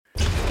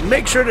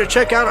Make sure to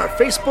check out our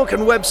Facebook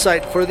and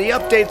website for the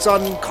updates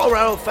on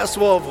Colorado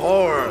Festival of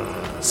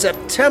Horror,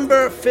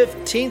 September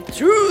 15th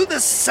through the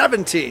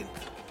 17th.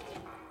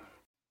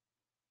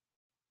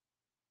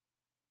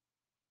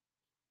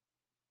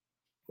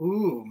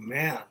 Ooh,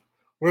 man.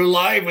 We're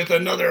live with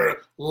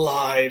another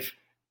Live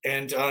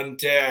and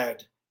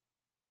Undead.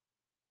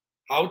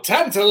 How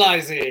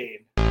tantalizing!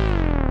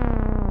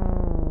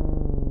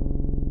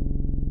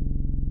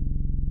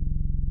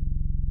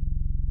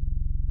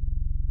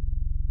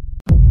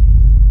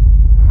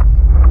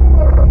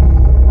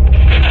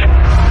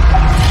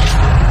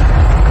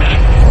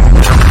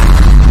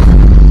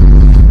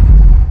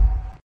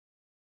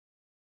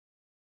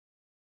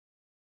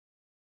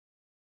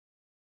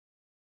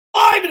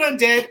 Live and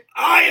Undead,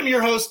 I am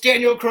your host,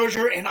 Daniel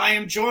Crozier, and I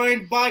am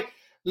joined by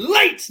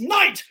Late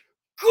Night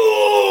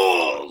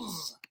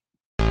Ghouls!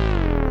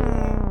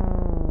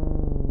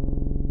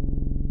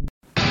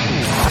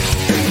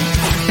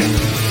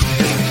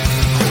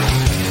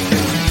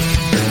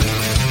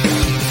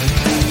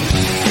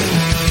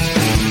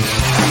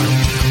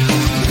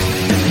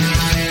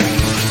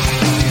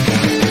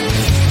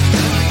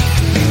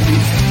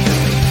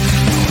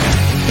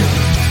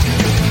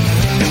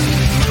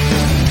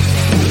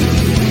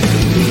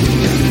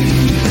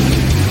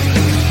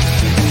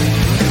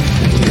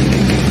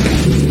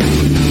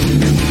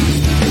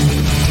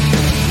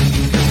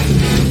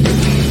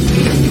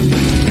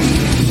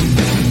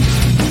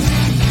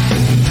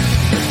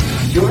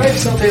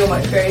 Something on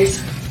my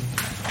face.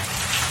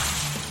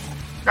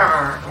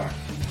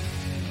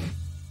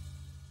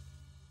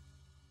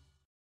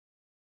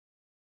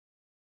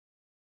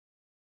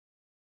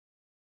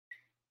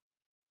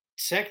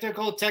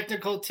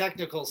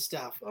 Technical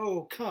stuff.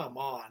 Oh, come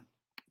on.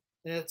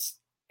 Let's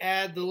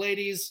add the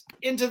ladies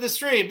into the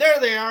stream. There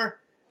they are.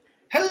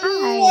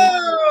 Hello!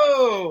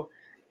 Hi.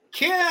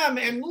 Kim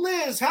and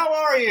Liz, how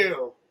are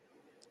you?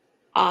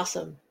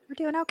 Awesome. We're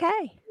doing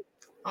okay.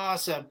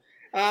 Awesome.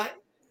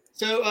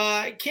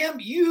 So, Kim,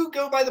 you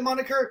go by the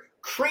moniker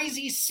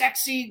Crazy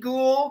Sexy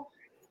Ghoul.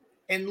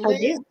 And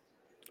Liz,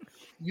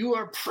 you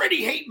are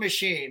Pretty Hate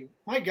Machine.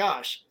 My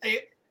gosh.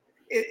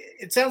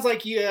 It sounds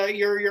like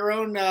you're your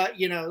own,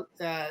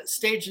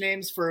 stage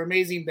names for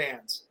amazing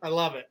bands. I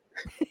love it.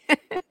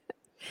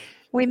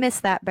 We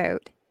missed that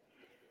boat.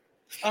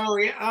 Oh,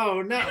 yeah.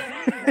 Oh, no.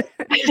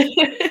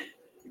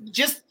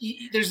 Just,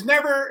 there's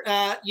never,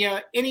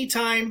 any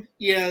time,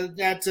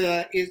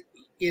 that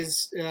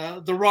is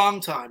the wrong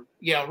time.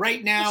 Yeah,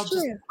 right now,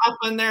 just hop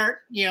in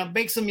there,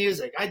 make some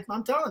music.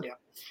 I'm telling you.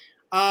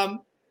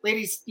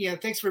 Ladies,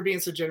 thanks for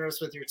being so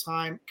generous with your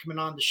time, coming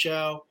on the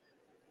show.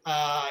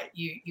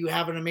 You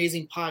have an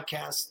amazing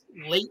podcast,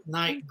 Late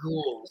Night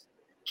Ghouls.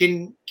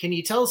 Can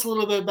you tell us a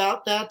little bit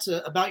about that,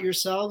 about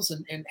yourselves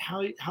and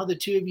how the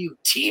two of you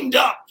teamed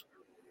up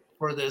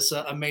for this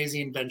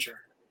amazing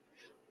venture?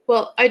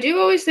 Well, I do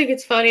always think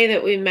it's funny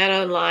that we met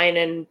online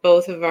and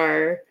both of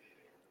our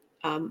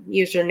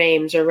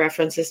usernames are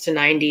references to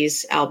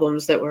 90s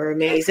albums that were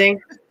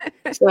amazing.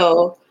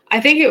 So I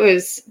think it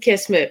was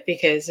Kismet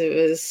because it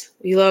was,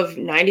 we love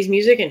 90s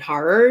music and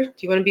horror. Do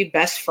you want to be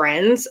best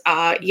friends?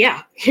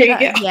 Yeah, here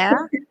you go. Yeah.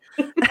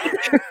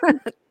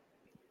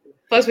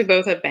 Plus we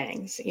both have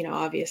bangs,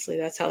 obviously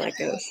that's how that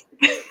goes.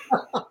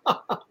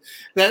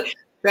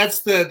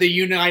 That's the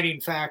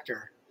uniting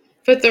factor.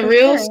 But the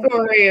real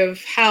story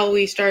of how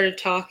we started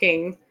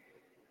talking,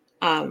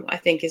 I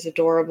think is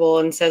adorable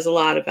and says a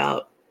lot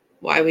about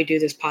why we do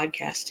this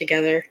podcast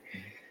together.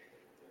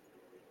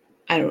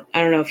 I don't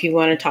know if you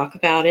want to talk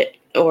about it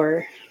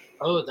or.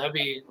 Oh,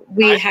 I'd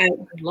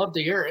love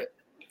to hear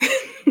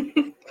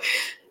it.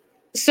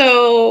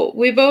 So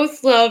we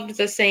both loved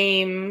the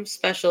same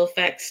special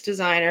effects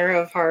designer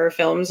of horror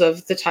films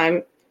of the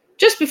time,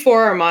 just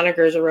before our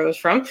monikers arose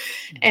from,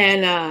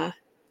 and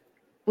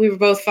we were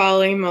both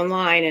following him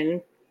online.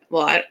 And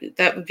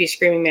that would be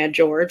Screaming Mad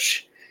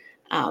George.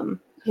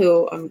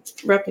 Who I'm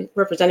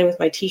representing with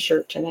my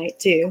T-shirt tonight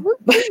too.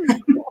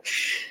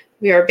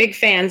 We are big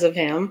fans of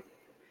him.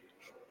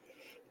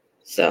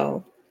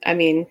 So,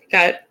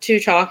 got to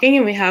talking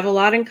and we have a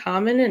lot in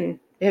common and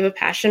we have a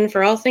passion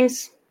for all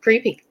things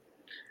creepy.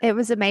 It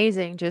was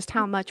amazing just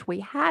how much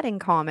we had in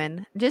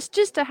common.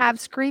 Just to have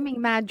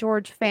Screaming Mad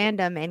George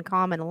fandom in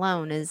common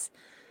alone is,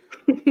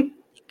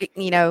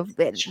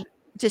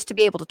 just to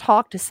be able to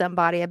talk to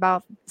somebody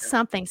about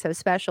something so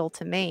special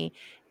to me,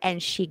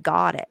 and she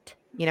got it.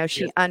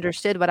 She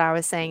understood what I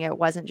was saying. It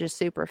wasn't just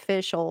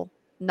superficial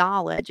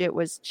knowledge.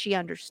 She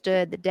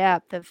understood the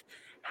depth of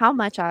how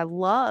much I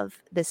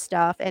love this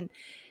stuff. And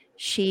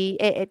to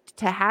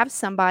have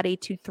somebody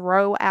to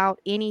throw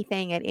out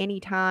anything at any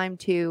time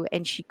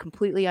and she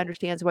completely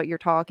understands what you're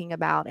talking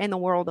about in the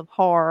world of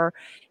horror.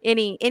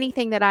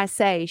 Anything that I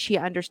say, she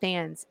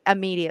understands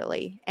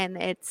immediately. And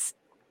I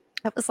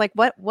was like,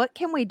 what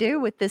can we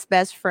do with this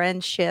best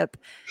friendship?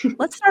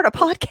 Let's start a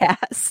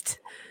podcast.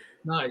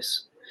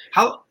 Nice.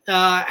 How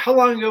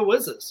long ago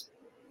was this?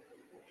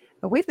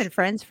 But we've been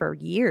friends for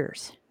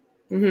years.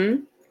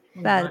 Mm-hmm.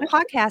 The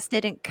podcast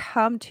didn't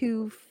come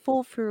to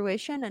full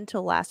fruition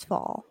until last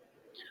fall.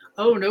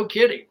 Oh, no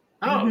kidding.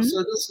 Oh, Mm-hmm.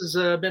 so this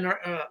has been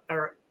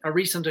a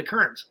recent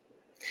occurrence.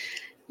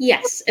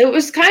 Yes, it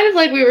was kind of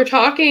like we were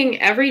talking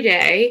every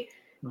day,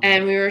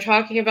 and we were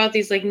talking about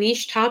these like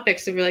niche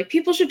topics that we were like,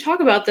 people should talk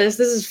about this.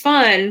 This is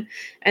fun.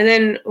 And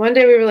then one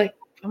day we were like,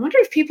 I wonder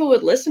if people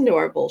would listen to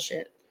our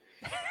bullshit.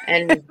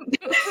 And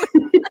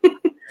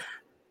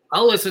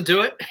I'll listen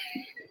to it.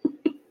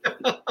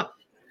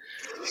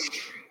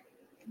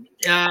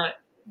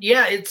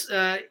 Yeah, it's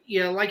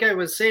like I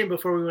was saying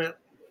before we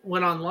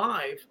went on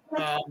live.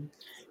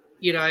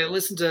 I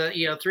listened to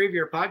 3 of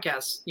your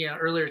podcasts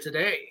earlier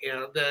today.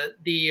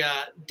 The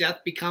Death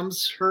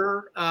Becomes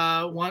Her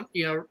one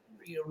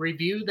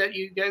review that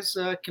you guys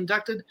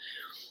conducted.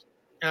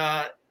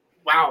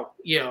 Wow,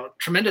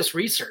 tremendous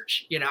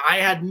research. I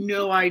had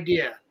no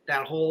idea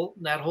that whole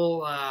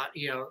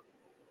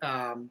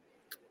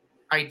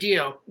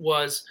idea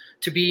was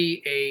to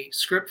be a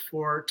script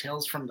for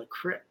Tales from the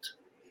Crypt.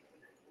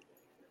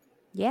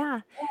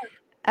 Yeah.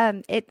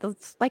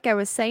 It's like I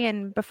was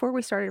saying before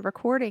we started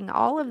recording,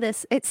 all of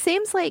this, it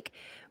seems like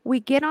we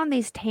get on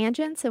these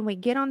tangents and we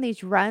get on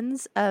these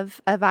runs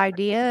of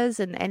ideas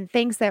and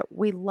things that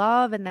we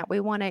love and that we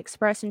want to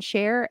express and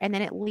share, and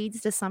then it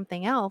leads to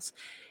something else.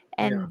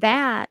 And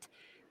that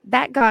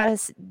got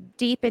us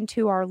deep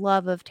into our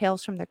love of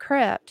Tales from the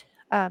Crypt.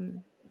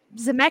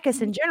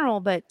 Zemeckis in general,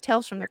 but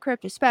Tales from the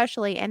Crypt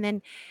especially. And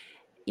then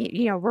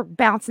we're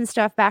bouncing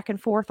stuff back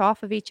and forth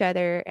off of each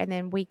other, and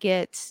then we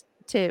get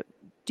to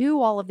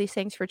do all of these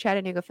things for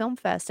Chattanooga Film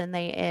Fest, and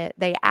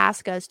they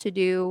ask us to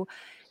do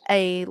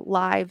a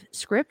live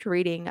script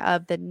reading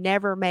of the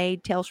never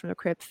made Tales from the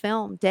Crypt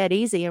film, Dead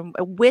Easy, and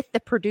with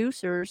the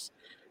producers,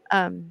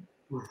 Al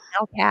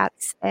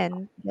Katz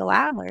and Bill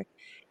Adler,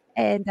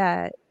 and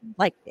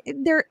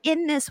they're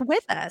in this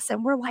with us,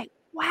 and we're like,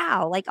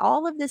 wow, like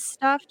all of this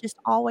stuff just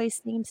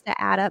always seems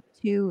to add up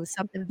to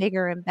something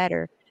bigger and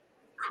better.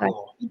 So I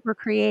Cool. think we're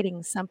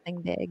creating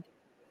something big.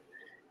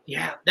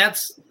 Yeah,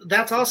 that's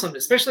awesome,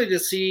 especially to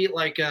see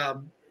like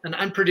an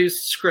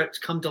unproduced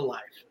script come to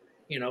life,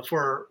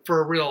 for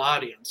a real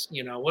audience.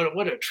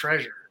 What a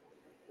treasure.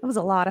 It was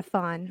a lot of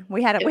fun.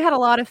 We had a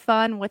lot of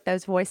fun with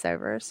those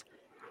voiceovers.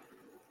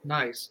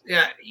 Nice.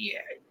 Yeah.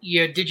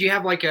 Did you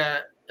have like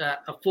a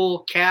full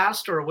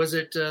cast, or was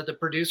it the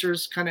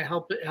producers kind of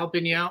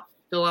helping you out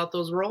fill out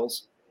those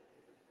roles?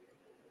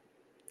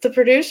 The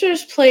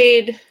producers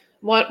played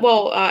one.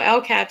 Well,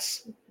 Al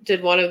Katz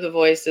did one of the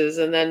voices,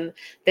 and then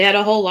they had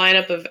a whole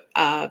lineup of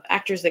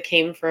actors that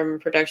came from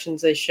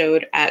productions they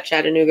showed at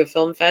Chattanooga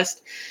Film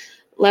Fest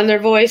lend their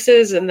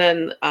voices, and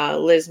then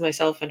Liz,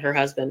 myself, and her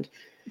husband,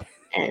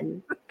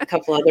 and a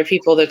couple other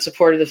people that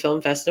supported the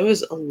film fest. It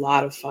was a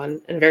lot of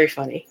fun and very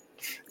funny.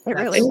 It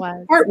really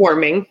was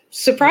heartwarming,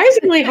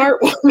 surprisingly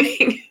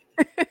heartwarming.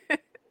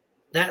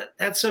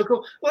 That's so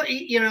cool. Well,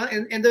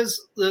 and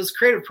those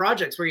creative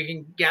projects where you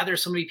can gather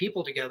so many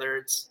people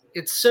together,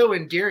 it's so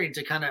endearing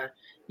to kind of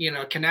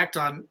connect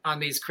on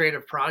these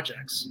creative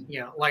projects,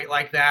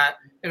 like that,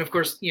 and of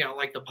course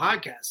like the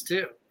podcast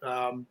too.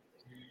 I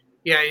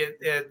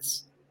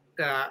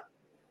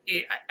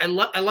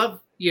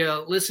love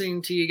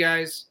listening to you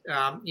guys.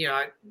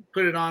 I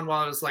put it on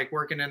while I was like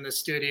working in the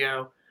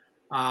studio,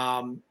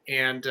 and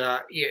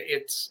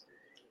it's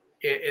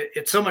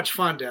so much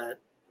fun to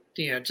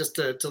just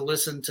to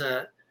listen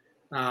to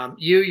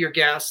your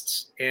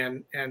guests,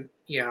 and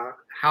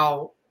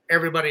how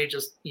everybody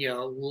just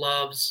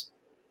loves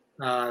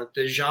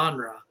the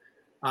genre.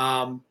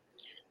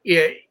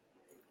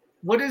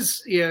 What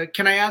is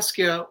can I ask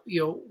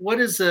what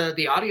is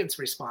the audience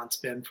response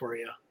been for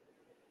you?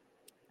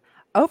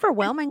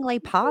 Overwhelmingly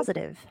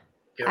positive,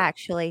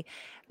 actually.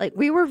 Like,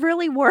 we were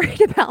really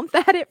worried about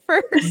that at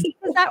first,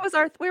 because that was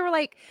we were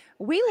like,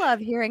 we love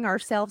hearing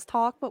ourselves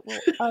talk, but will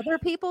other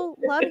people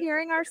love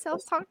hearing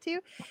ourselves talk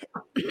too?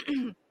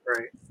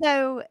 Right.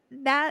 So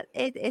that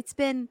it's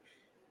been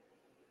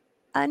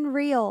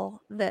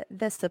unreal,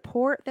 the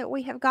support that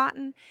we have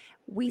gotten.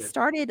 We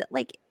started,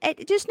 like,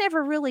 it just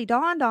never really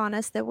dawned on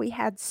us that we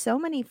had so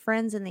many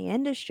friends in the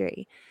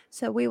industry.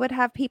 So we would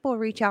have people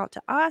reach out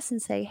to us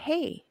and say,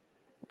 hey,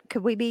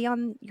 could we be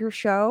on your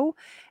show?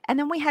 And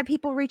then we had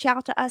people reach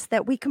out to us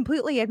that we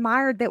completely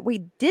admired that we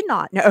did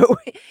not know,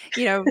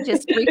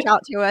 just reach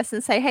out to us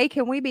and say, hey,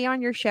 can we be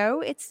on your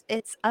show? It's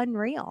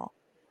unreal.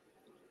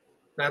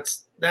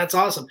 That's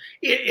awesome.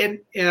 In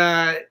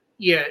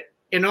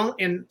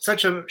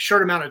such a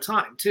short amount of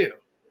time too.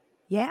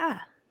 Yeah.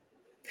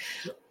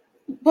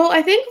 Well,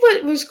 I think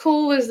what was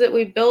cool was that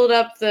we built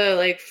up the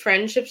like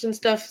friendships and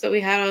stuff that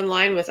we had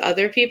online with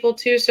other people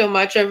too so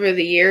much over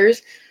the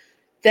years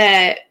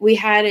that we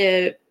had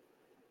a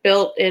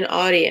built-in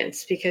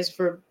audience, because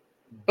we're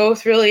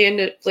both really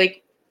into,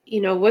 like,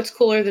 what's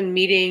cooler than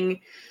meeting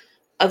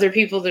other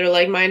people that are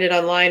like-minded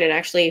online and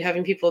actually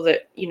having people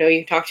that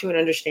you talk to and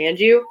understand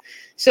you.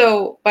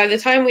 So by the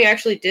time we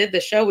actually did the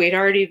show, we'd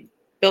already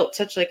built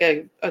such like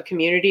a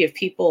community of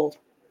people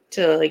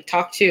to like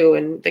talk to,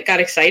 and that got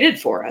excited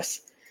for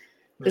us.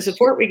 Nice. The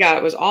support we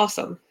got was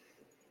awesome.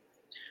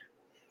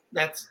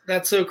 That's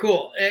so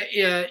cool.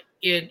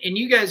 and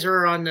you guys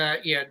are on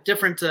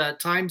different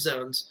time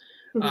zones.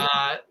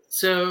 Mhm.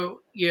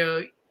 So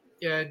do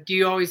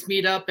you always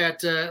meet up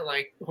at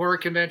like horror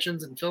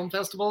conventions and film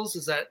festivals?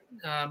 Is that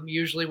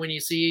usually when you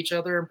see each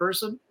other in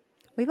person?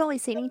 We've only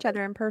seen each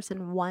other in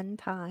person one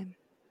time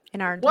in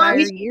our What?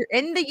 entire year,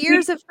 in the We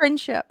years of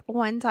friendship,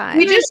 one we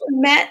time. just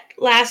met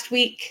last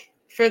week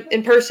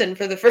in person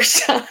for the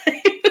first time.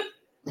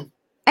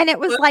 And it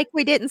was What? like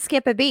we didn't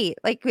skip a beat.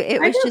 Like, it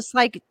I was know. just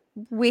like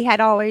we had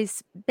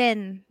always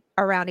been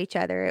around each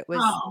other. It was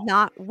Oh,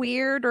 not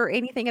weird or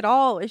anything at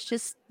all. It's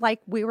just like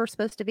we were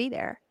supposed to be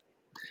there.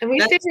 And we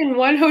stayed that's in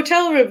one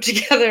hotel room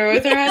together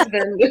with her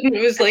husband. And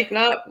it was like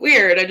not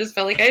weird. I just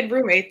felt like I had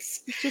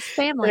roommates It's just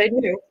that I family.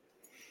 knew.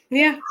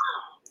 Yeah.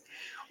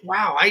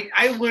 wow.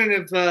 I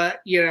wouldn't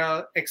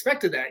have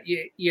expected that.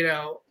 In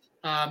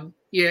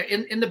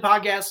the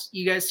podcast,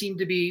 you guys seem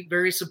to be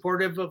very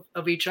supportive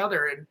of each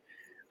other, and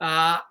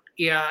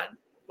yeah,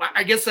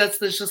 I guess that's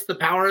just the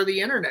power of the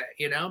internet.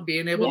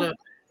 Being able Yeah.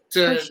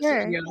 For to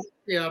sure.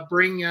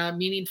 bring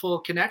meaningful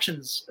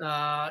connections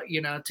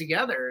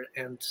together,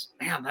 and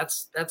man,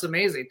 that's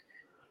amazing.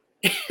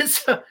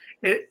 so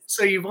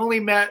so you've only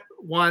met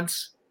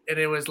once, and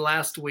it was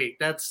last week.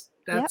 That's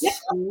Yep.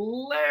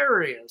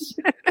 hilarious.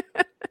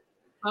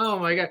 Oh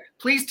my god!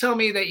 Please tell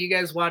me that you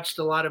guys watched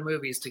a lot of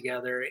movies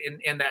together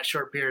in that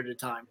short period of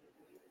time.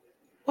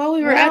 Well,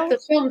 we were at Well, the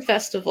film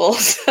festival,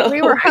 so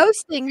we were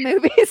hosting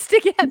movies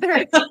together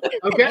and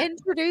Okay.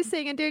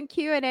 introducing and doing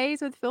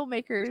Q&As with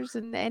filmmakers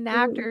and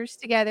actors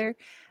together.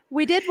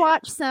 We did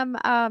watch some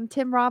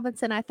Tim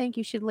Robinson, I Think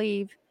You Should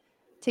Leave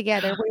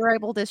together. We were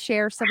able to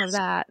share some of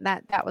that.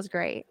 That was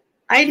great.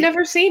 I'd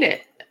never seen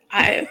it.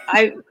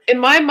 I in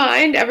my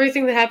mind,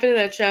 everything that happened in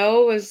that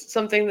show was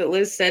something that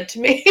Liz said to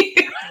me.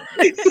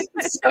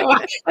 So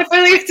I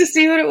finally got to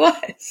see what it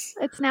was.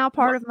 It's now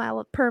part of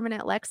my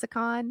permanent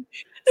lexicon.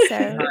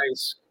 So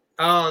Nice.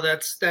 Oh,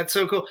 that's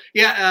so cool.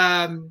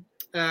 Yeah.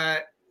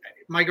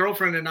 My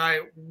girlfriend and I,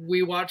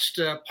 we watched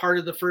part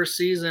of the first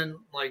season,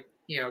 like,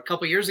 a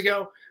couple years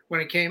ago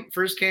when it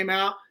first came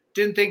out.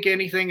 Didn't think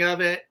anything of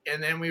it.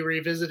 And then we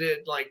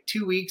revisited like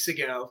 2 weeks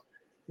ago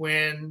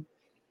when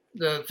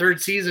the third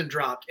season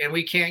dropped, and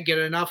we can't get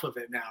enough of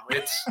it now.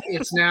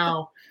 It's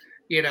now,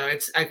 I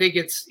think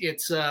it's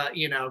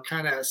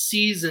kind of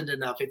seasoned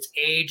enough. It's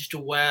aged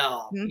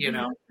well,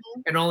 mhm.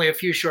 in only a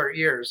few short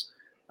years.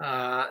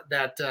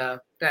 That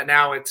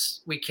now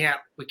we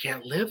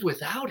can't live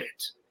without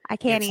it. I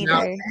can't It's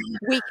now either.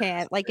 We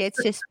can't. Like,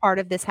 it's just part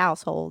of this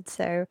household.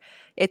 So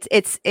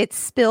it's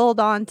spilled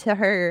onto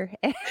her.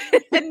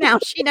 And now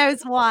she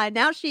knows why.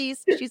 Now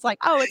she's like,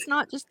 "Oh, it's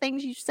not just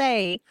things you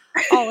say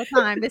all the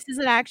time. This is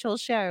an actual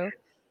show."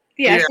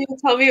 Yeah, Yeah. she would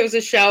tell me it was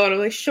a show, and I'm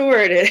like, sure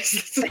it is.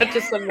 It's not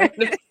just some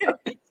random stuff.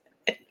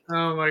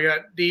 Oh my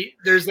god.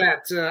 There's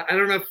that. I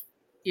don't know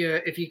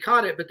if you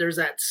caught it, but there's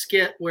that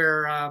skit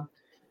where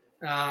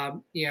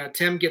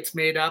Tim gets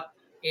made up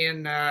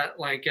in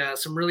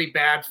some really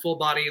bad full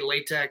body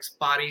latex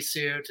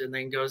bodysuit, and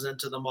then goes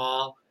into the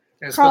mall.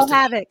 And it's Carl supposed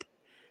Havoc. to,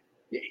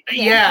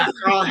 Yeah. yeah,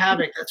 Carl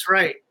Havoc. That's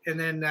right. And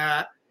then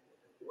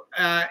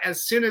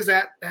as soon as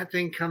that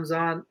thing comes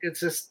on, it's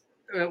just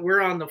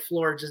we're on the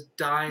floor just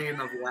dying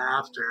of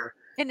laughter.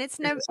 And it's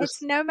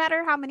Just, no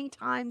matter how many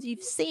times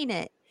you've seen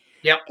it.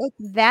 yep.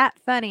 It's that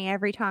funny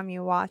every time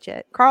you watch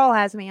it. Carl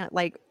has me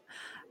like,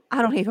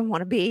 I don't even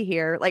want to be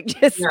here. Like,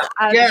 just Yeah.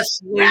 I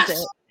just lose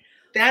it.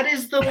 That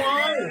is the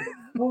line.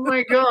 Oh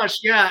my gosh.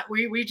 Yeah.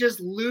 We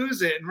just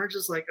lose it. And we're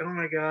just like, oh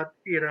my God,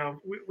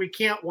 we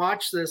can't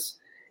watch this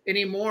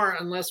anymore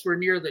unless we're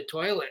near the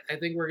toilet. I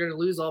think we're going to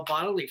lose all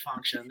bodily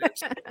function.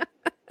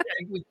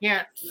 We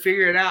can't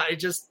figure it out. It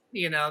just,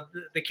 the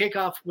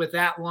kickoff with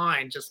that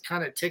line just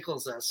kind of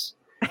tickles us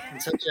in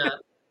such a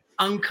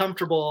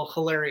uncomfortable,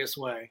 hilarious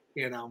way,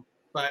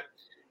 but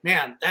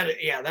man,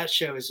 that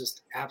show is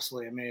just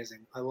absolutely amazing.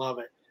 I love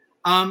it.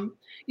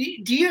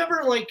 Do you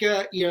ever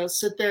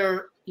sit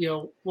there,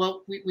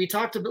 well, we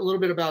talked a little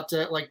bit about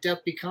like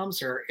Death Becomes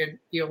Her, and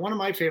one of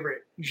my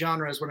favorite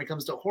genres when it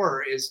comes to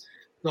horror is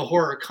the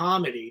horror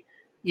comedy.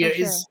 For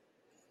sure.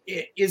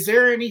 Is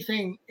there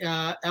anything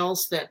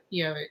else that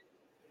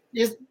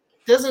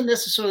doesn't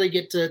necessarily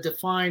get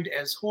defined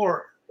as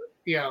horror,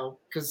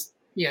 because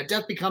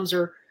Death Becomes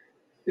Her,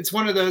 it's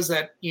one of those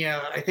that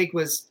I think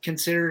was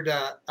considered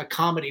a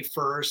comedy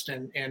first,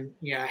 and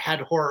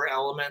had horror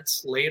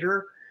elements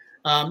later.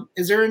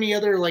 Is there any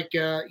other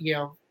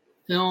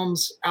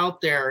films out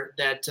there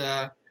that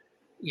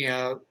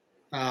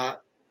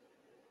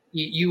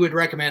you would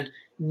recommend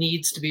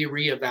needs to be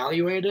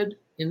reevaluated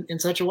in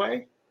such a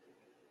way?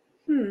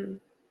 There's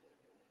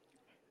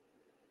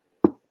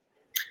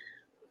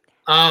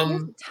a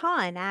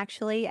ton,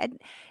 actually.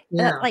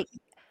 Like,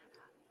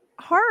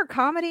 horror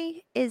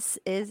comedy is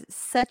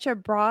such a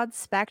broad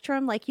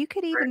spectrum. Like, you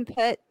could even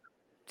put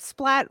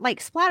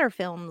splatter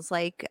films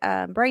like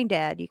Brain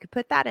Dead. You could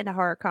put that into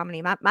horror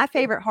comedy. My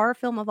favorite horror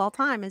film of all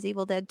time is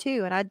Evil Dead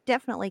 2, and I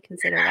definitely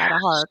consider that a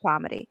horror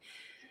comedy.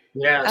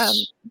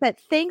 Yes. But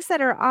things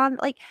that are on,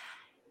 like,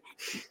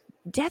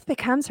 Death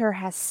Becomes Her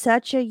has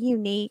such a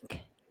unique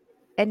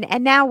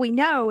And now we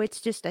know it's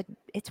just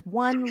it's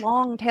one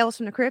long Tales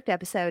from the Crypt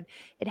episode.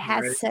 It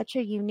has such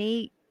a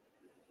unique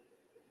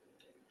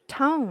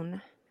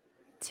tone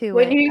to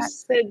when it. you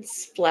said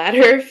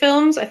splatter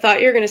films, I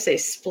thought you were going to say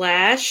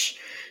Splash.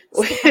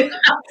 The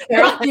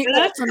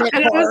ultimate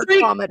horror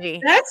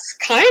comedy. That's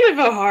kind of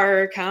a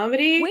horror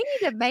comedy. We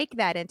need to make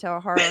that into a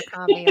horror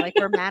comedy, like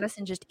where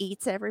Madison just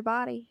eats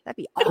everybody. That'd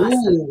be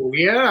awesome. Ooh,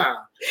 yeah.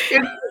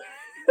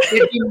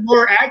 It'd be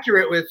more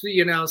accurate with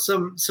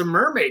some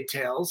mermaid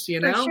tales,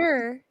 For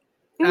sure.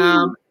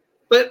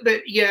 But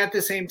yeah, at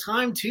the same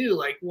time too,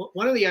 like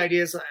one of the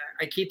ideas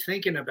I keep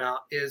thinking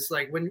about is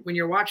like when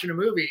you're watching a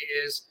movie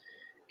is,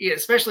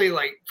 especially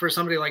like for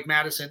somebody like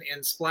Madison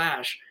in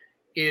Splash,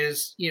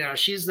 is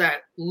she's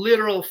that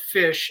literal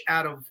fish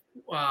out of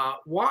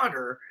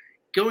water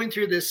going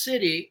through this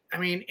city. I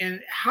mean,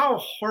 and how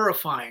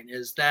horrifying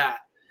is that?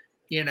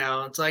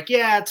 It's like,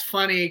 yeah, it's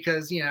funny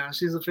because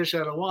she's a fish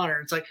out of water.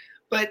 It's like,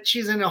 but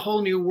she's in a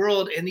whole new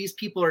world, and these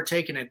people are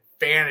taking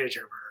advantage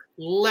of her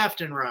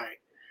left and right.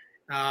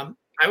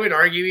 I would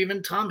argue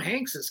even Tom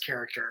Hanks's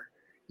character,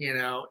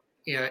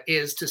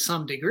 is to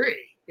some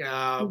degree.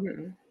 Yeah,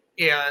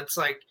 it's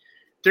like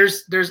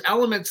there's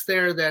elements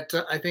there that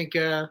I think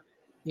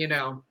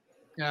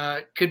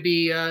could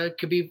be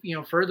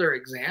further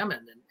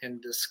examined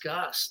and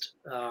discussed.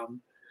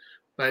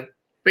 But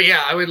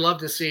yeah, I would love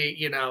to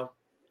see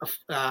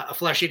a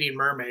flesh-eating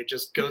mermaid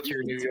just go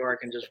through New York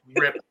and just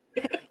rip.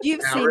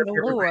 You've seen The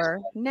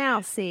Lure. Now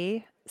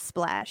see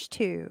Splash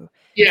 2.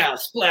 Yeah,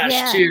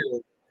 Splash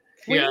 2.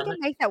 We need to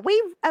make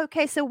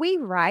that. So we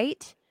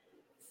write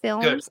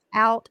films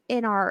out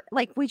in our,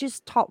 like,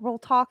 we'll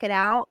talk it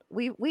out.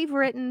 We've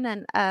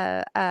written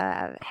a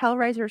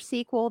Hellraiser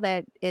sequel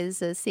that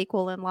is a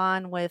sequel in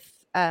line with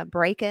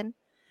Breakin'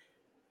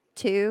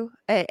 2.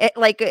 How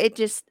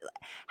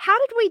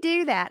did we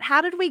do that? How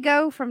did we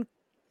go from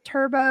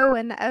Turbo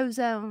and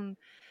Ozone?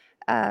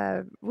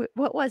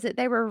 What was it?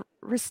 They were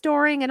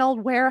restoring an old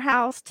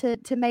warehouse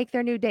to make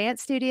their new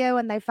dance studio,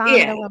 and they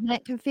find a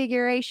lament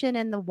configuration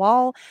in the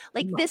wall.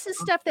 Like, this is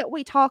stuff that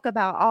we talk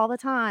about all the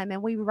time,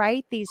 and we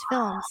write these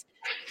films.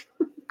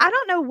 I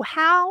don't know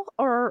how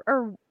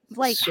or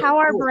like how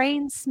our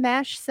brains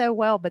mesh so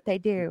well, but they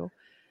do.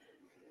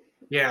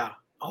 Yeah.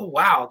 Oh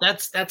wow,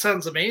 that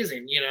sounds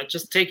amazing.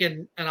 Just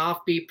taking an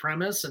offbeat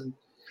premise and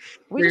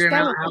figuring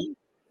out how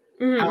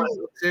it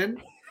looks in.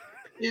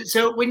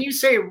 So when you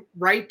say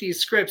write these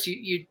scripts,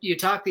 you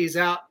talk these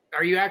out.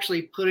 Are you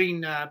actually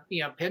putting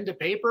pen to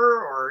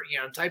paper or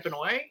typing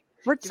away?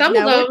 Some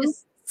of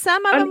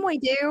them we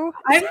do.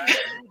 I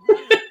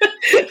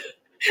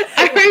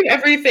write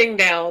everything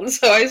down,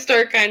 so I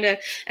start and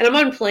I'm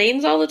on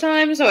planes all the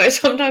time, so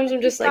sometimes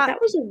I'm just like,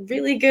 that was a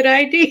really good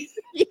idea.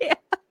 Yeah.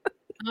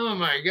 Oh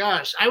my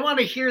gosh, I want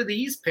to hear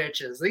these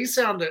pitches. These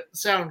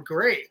sound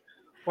great.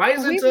 Why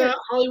isn't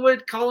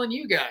Hollywood calling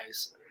you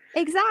guys?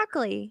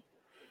 Exactly.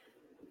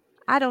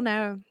 I don't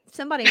know.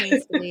 Somebody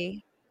needs to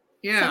be.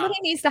 Yeah. Somebody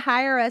needs to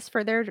hire us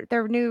for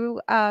their new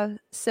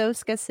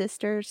Soska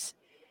Sisters.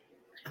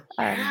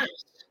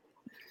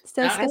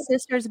 Soska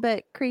Sisters,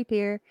 but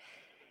creepier.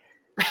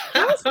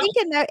 I was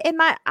thinking though,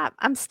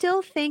 I'm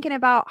still thinking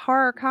about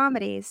horror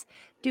comedies.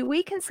 Do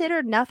we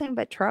consider Nothing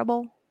But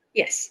Trouble?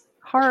 Yes.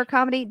 Horror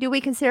comedy? Do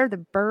we consider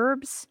The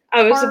Burbs?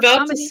 I was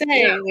about to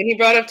say, when he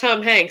brought up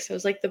Tom Hanks, I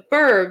was like, The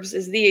Burbs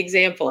is the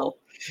example.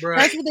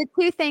 Right. Those were the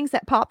two things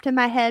that popped in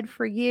my head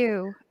for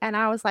you. And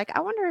I was like,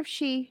 I wonder if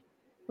she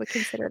would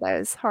consider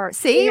those horror.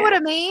 See what I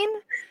mean?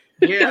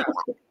 Yeah.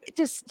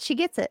 She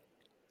gets it.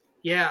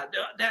 Yeah.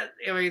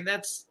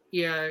 That's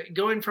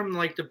going from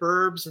like The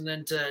Burbs and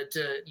then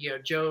to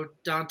Joe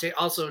Dante,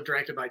 also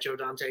directed by Joe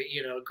Dante,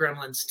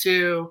 Gremlins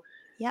 2.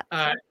 Yep.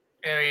 That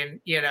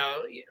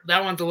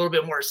one's a little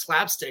bit more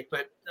slapstick,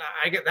 but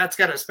that's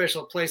got a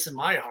special place in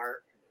my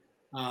heart.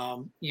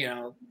 We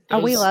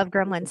love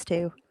Gremlins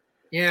too.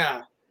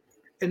 Yeah.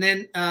 And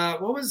then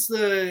what was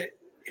the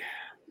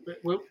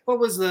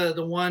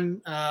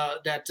one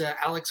that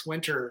Alex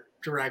Winter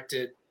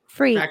directed?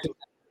 Freak.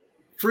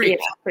 Freak.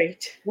 Yeah,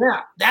 Freak.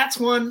 Yeah, that's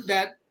one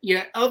that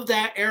of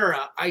that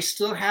era I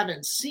still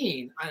haven't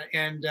seen,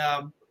 and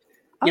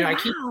I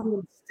keep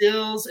seeing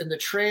stills, and the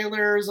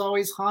trailers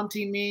always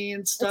haunting me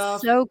and stuff.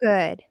 It's so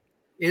good.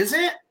 Is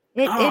it?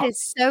 It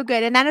is so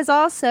good, and that is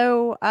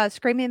also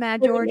Screaming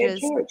Mad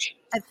George's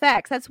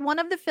effects. That's one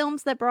of the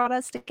films that brought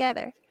us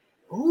together.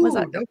 Ooh,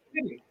 no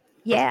kidding.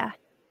 Yeah.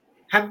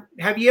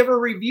 Have you ever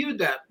reviewed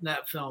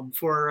that film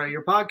for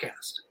your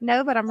podcast?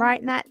 No, but I'm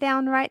writing that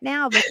down right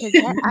now because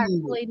that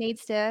actually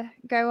needs to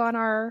go on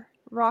our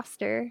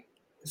roster.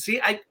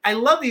 See, I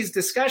love these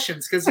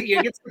discussions because it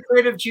gets the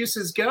creative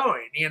juices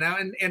going,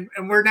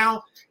 and we're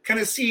now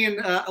kind of seeing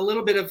a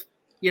little bit of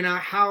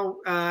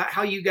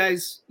how you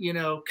guys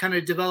kind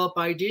of develop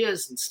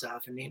ideas and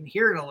stuff, and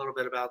hearing a little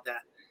bit about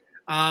that.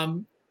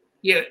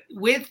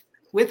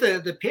 With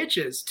the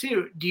pitches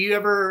too, do you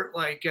ever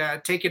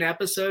take an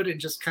episode and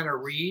just kind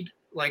of read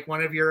like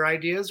one of your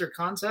ideas or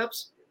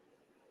concepts?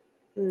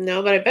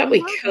 No, but I bet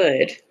we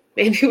could.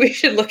 Maybe we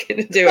should look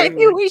into doing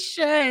Maybe that. we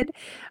should,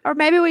 or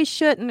maybe we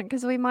shouldn't,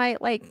 because we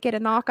might like get a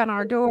knock on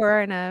our door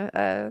and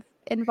a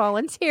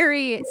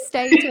involuntary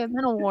stay to a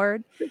mental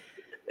ward.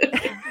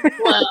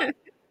 Well,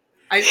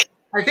 I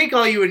think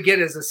all you would get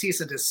is a cease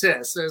and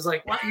desist. So it's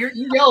like, well,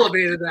 you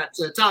elevated that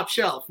to top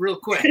shelf real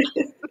quick.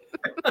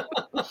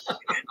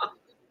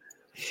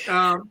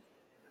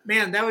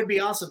 Man, that would be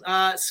awesome.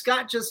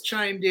 Scott just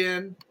chimed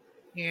in,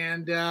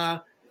 and I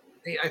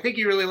think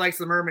he really likes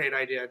the mermaid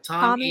idea.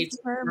 Tom eats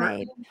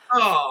mermaid.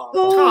 Oh,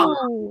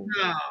 Tom.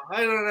 No,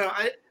 I don't know.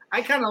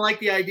 I kind of like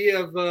the idea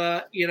of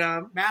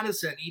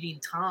Madison eating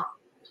Tom.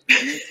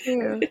 Me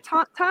too.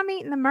 Tom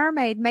eating the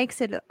mermaid makes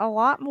it a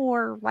lot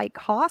more like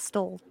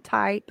hostile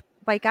type.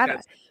 Like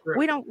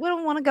we don't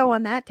want to go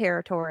on that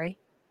territory.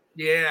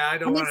 Yeah, I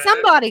don't. I mean,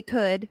 somebody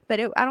could,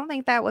 but I don't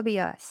think that would be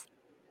us.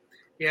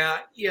 Yeah.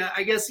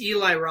 I guess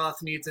Eli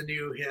Roth needs a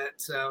new hit.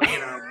 So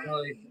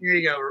really, here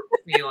you go,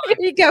 Eli. Here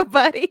you go,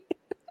 buddy.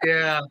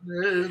 Yeah,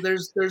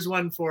 there's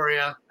one for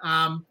you.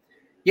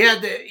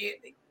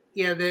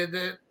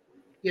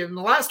 In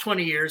the last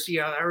 20 years,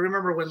 I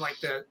remember when like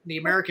the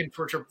American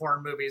torture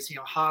porn movies,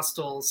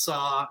 Hostel,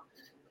 Saw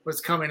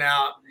was coming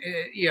out.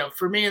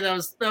 For me that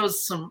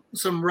was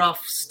some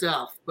rough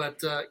stuff,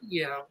 but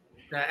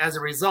as a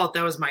result,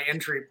 that was my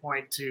entry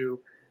point to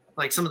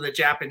like some of the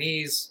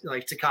Japanese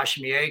like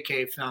Takashi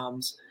Miike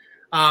films.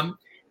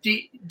 Do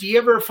you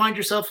ever find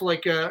yourself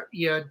like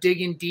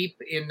digging deep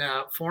in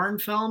foreign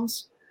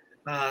films?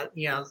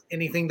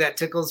 Anything that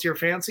tickles your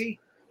fancy?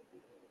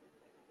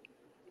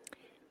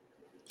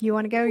 You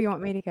want to go? Or you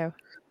want me to go?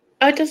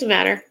 Oh, it doesn't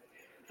matter.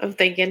 I'm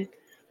thinking.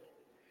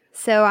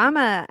 So I'm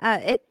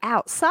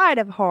outside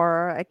of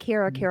horror,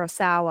 Akira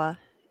Kurosawa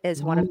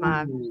is one of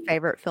my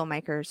favorite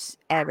filmmakers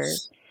ever.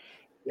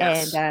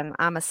 Yes. And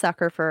I'm a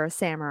sucker for a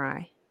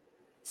samurai.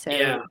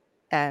 So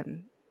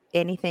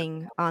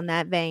anything on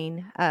that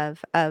vein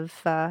of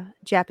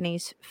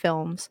Japanese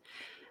films,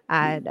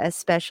 I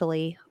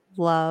especially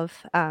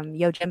love.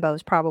 Yojimbo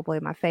is probably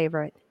my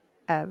favorite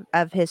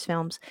of his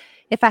films,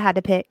 if I had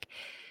to pick.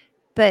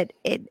 But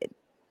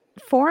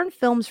foreign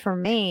films for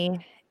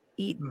me,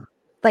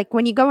 like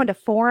when you go into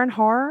foreign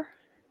horror,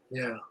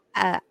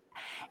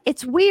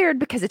 it's weird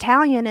because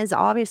Italian is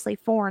obviously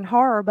foreign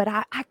horror, but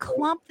I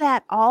clump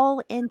that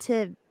all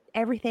into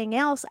everything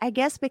else, I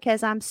guess,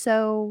 because I'm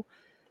so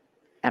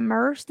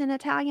immersed in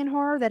Italian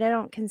horror that I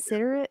don't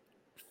consider it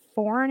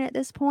foreign at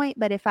this point.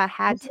 But if I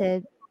had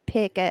to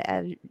pick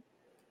a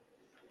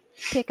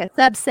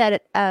subset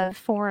of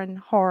foreign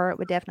horror, it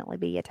would definitely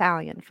be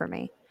Italian for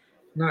me.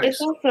 Nice.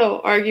 It's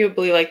also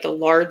arguably like the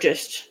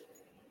largest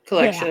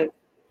collection of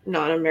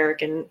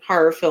non-American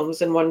horror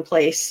films in one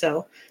place,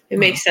 so it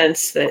makes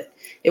sense that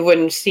it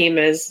wouldn't seem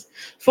as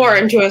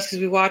foreign to us because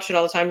we watch it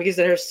all the time because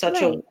there's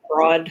such a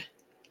broad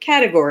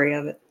category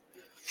of it.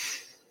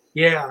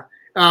 Yeah.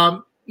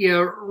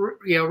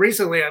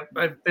 Recently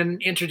I've been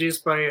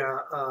introduced by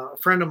a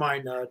friend of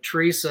mine,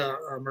 Teresa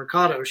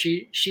Mercado.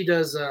 She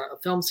does a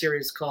film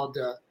series called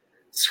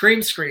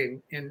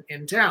Scream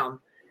in town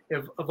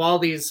of all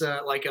these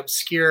like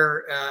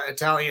obscure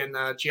Italian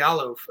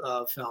giallo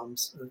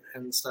films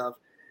and stuff,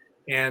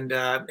 and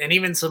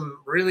even some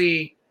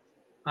really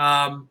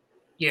not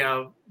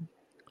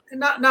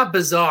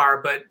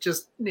bizarre, but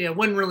just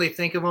wouldn't really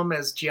think of them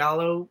as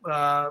giallo,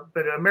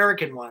 but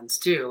American ones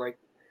too. Like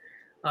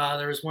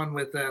there was one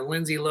with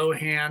Lindsay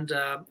Lohan,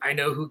 I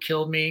Know Who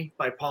Killed Me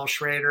by Paul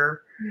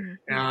Schrader,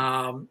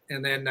 and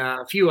then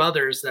a few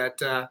others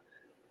that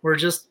were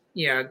just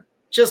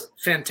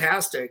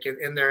fantastic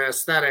in their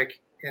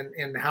aesthetic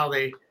and how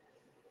they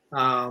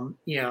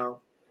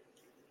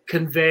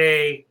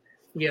convey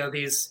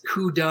these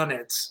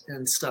whodunits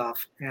and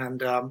stuff.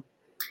 And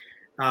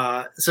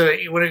so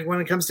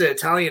when it comes to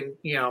Italian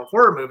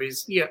horror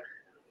movies,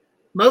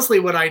 mostly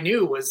what I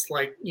knew was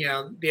like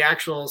the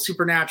actual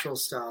supernatural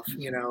stuff,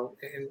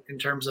 in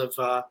terms of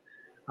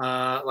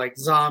like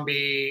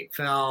zombie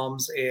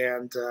films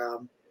and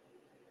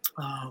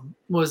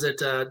was it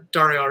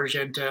Dario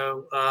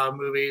Argento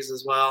movies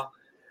as well.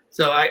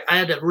 So I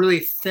had a really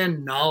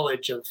thin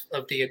knowledge of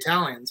the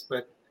Italians,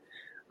 but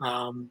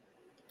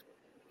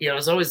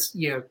it's always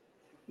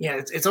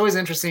it's always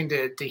interesting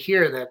to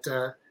hear that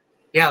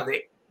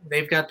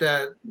they've got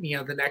the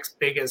the next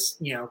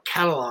biggest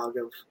catalog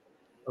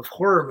of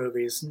horror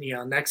movies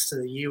next to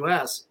the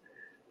U.S.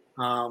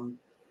 And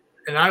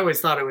I always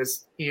thought it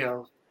was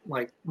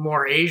like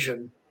more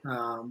Asian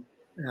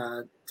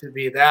to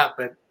be that,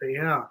 but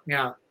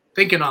yeah,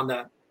 thinking on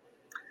that,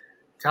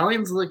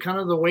 Italian's kind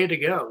of the way to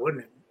go,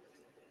 wouldn't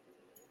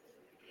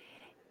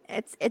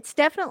it? It's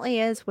definitely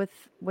is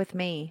with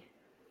me.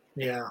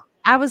 Yeah.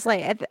 I was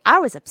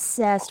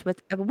obsessed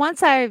with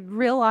once I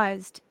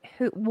realized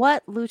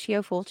what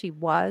Lucio Fulci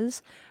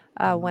was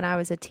when I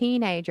was a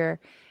teenager,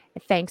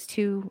 thanks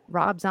to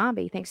Rob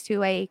Zombie, thanks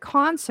to a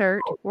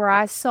concert where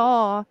I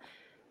saw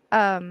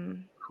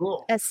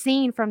a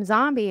scene from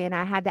Zombie, and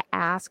I had to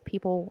ask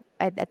people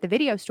at the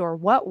video store,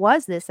 what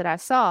was this that I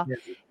saw? Yeah.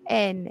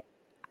 And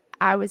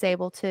I was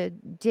able to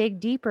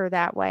dig deeper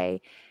that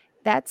way.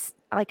 That's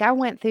like I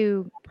went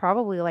through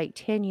probably like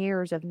 10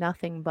 years of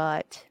nothing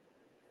but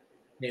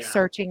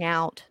searching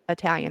out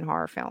Italian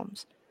horror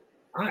films.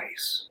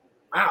 Nice.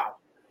 Wow.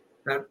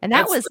 And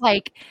that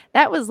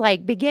was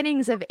like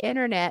beginnings of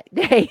internet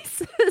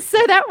days. So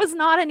that was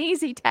not an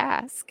easy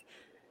task.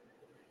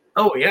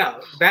 Oh yeah.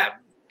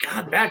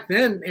 Back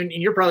then, and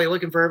you're probably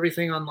looking for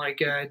everything on like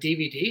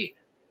DVD.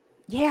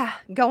 Yeah,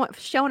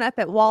 showing up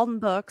at Walden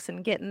Books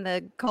and getting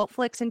the Cult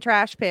Flicks and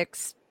Trash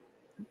Picks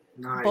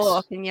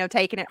book and,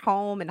 taking it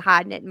home and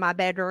hiding it in my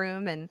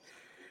bedroom and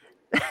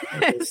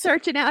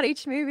searching out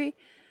each movie.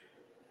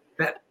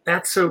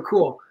 That's so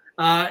cool.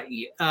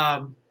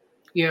 Kim,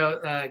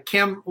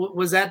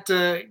 was that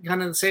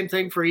kind of the same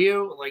thing for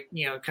you? Like,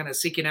 kind of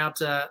seeking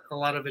out a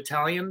lot of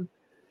Italian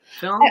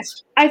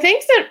films? I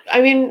think that,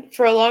 I mean,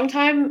 for a long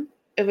time,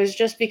 it was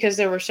just because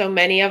there were so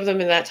many of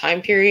them in that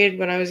time period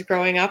when I was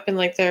growing up in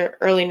like the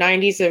early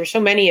 90s. There were so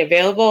many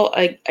available.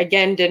 I,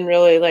 again, didn't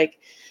really like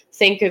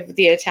think of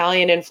the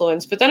Italian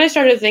influence. But then I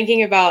started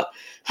thinking about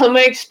how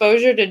my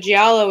exposure to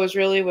Giallo was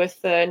really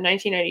with the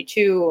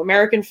 1992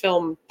 American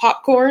film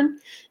Popcorn,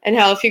 and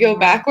how if you go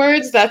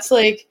backwards, that's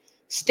like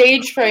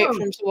Stage Fright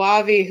from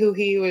Soavi, who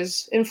he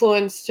was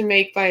influenced to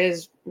make by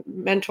his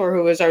mentor,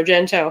 who was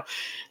Argento.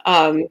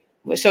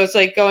 So it's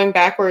like going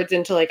backwards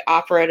into like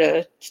opera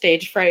to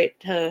Stage Fright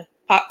to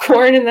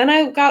Popcorn. And then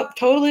I got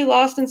totally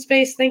lost in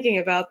space thinking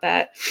about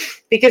that,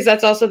 because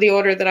that's also the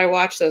order that I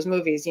watched those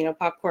movies.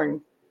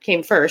 Popcorn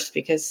came first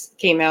because it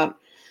came out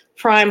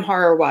prime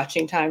horror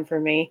watching time for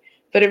me.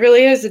 But it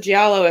really is the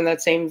Giallo in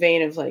that same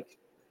vein of like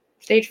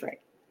Stage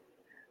Fright.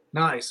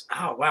 Nice.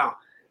 Oh, wow.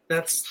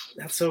 That's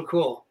so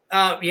cool.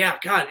 Yeah,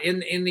 God,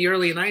 in the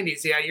early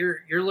 90s, yeah,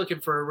 you're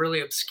looking for really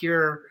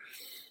obscure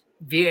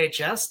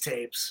VHS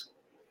tapes.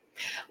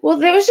 Well,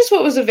 that was just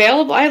what was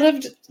available. I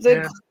lived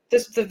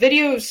the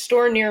video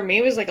store near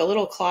me was like a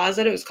little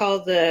closet. It was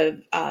called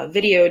the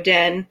Video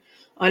Den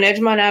on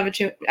Edgemont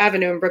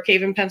Avenue in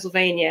Brookhaven,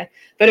 Pennsylvania.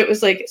 But it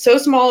was like so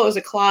small, it was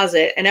a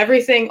closet, and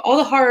everything, all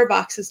the horror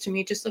boxes to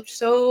me just looked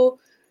so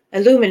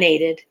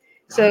illuminated.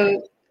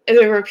 So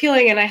they were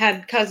appealing, and I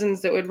had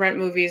cousins that would rent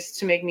movies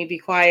to make me be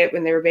quiet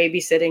when they were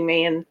babysitting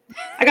me, and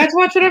I got to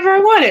watch whatever I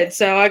wanted.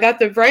 So I got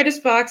the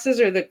brightest boxes,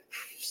 or the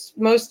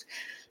most,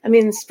 I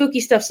mean, spooky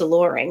stuff's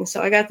alluring.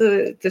 So I got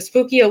the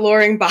spooky,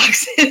 alluring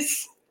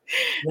boxes.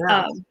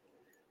 Yeah.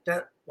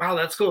 Wow,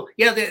 that's cool.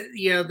 Yeah,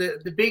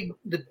 the big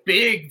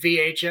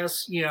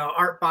VHS,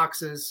 art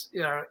boxes,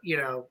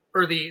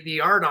 or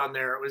the art on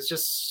there, it was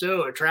just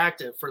so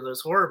attractive for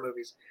those horror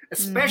movies,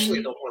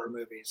 especially the horror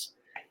movies.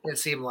 It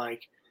seemed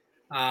like,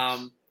 we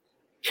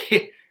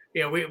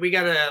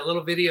got a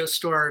little video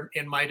store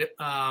in my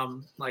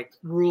like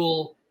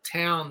rural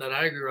town that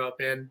I grew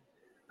up in,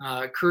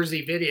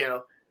 Kersey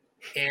Video,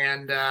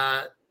 and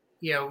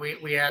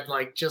we had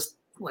like just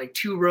like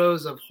 2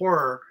 rows of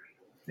horror.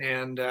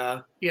 And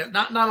not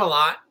a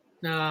lot,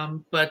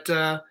 but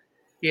the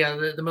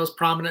most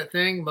prominent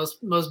thing,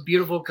 most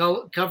beautiful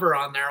cover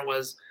on there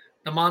was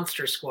the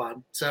Monster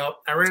Squad. So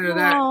I rented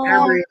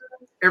that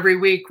every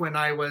week when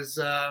I was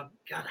God,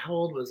 how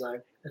old was I?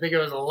 I think I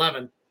was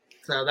 11.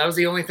 So that was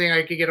the only thing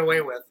I could get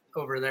away with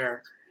over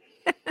there.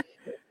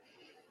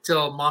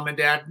 Till mom and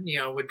dad,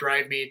 would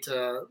drive me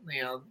to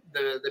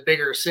the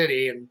bigger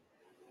city,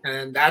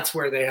 and that's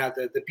where they had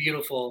the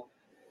beautiful,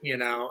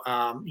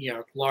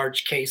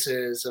 large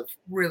cases of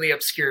really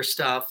obscure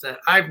stuff that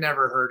I've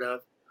never heard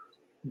of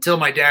until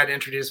my dad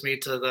introduced me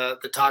to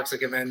the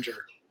Toxic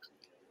Avenger.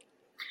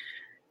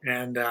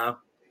 And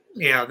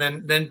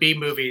then B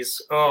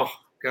movies. Oh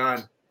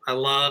God, I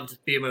loved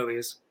B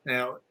movies.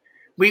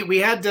 We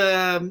had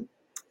I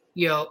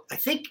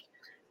think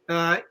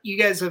you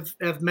guys have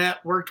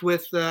worked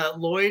with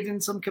Lloyd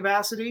in some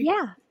capacity.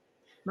 Yeah,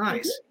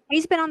 nice.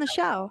 He's been on the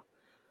show.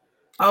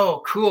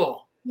 Oh,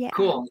 cool. Yeah,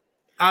 cool.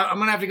 I'm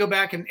gonna have to go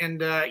back and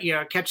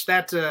catch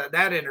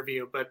that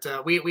interview.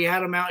 But we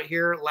had him out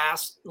here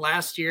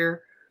last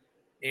year,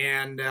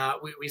 and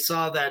we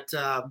saw that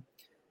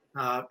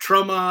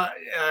Troma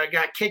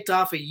got kicked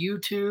off of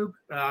YouTube,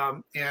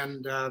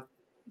 and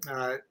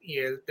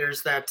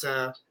there's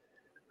that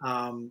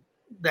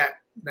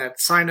that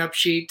sign up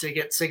sheet to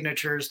get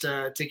signatures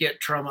to get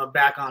Troma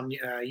back on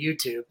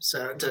YouTube,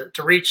 so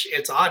to reach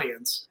its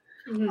audience.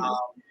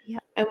 Yeah,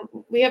 and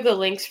we have the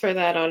links for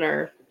that on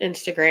our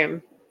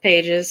Instagram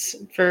pages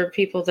for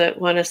people that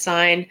want to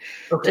sign.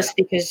 Just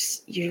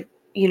because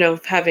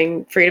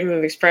having freedom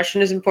of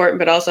expression is important,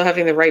 but also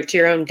having the right to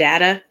your own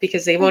data,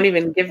 because they won't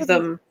even give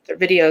them their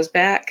videos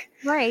back.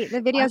 Right,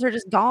 the videos are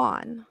just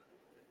gone.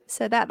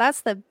 So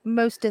that's the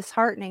most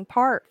disheartening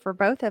part for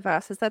both of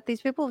us, is that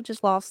these people have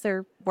just lost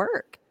their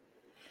work.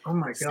 Oh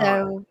my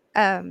God.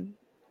 So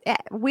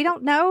we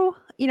don't know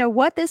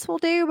what this will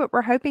do, but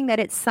we're hoping that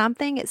it's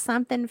something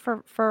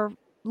for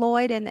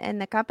Lloyd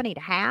and the company to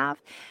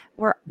have.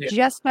 We're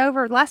just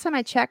over, last time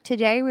I checked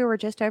today, we were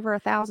just over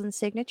 1,000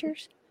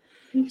 signatures.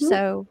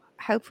 So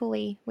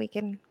hopefully we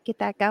can get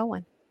that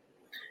going.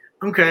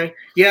 Okay.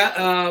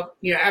 Yeah.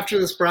 After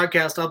this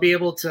broadcast, I'll be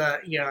able to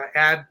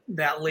add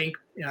that link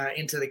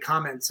into the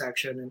comment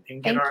section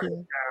and get Thank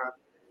you.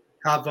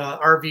 have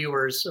our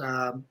viewers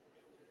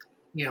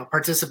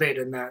participate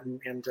in that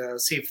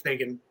and see if they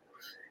can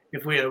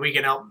we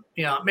can help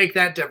make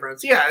that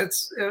difference. Yeah,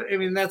 it's I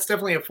mean that's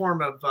definitely a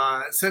form of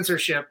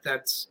censorship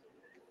that's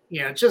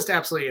just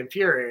absolutely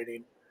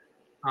infuriating.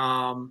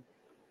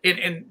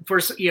 And for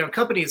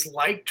companies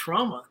like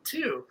Trauma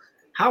too,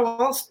 how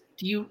else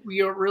do you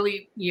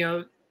really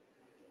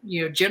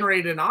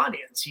generate an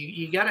audience?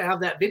 You got to have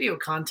that video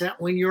content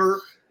when you're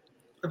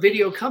a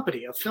video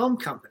company, a film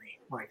company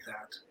like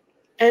that.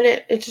 And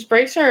it just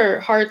breaks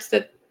our hearts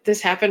that this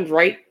happened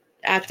right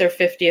at their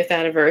 50th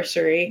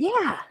anniversary.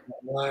 Yeah.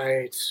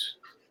 Right.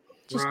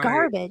 Just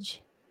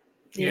garbage.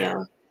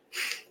 Yeah.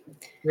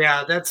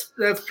 Yeah, that's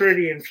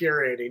pretty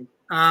infuriating.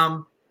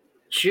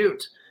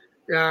 Shoot.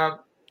 Kind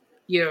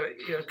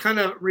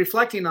of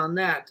reflecting on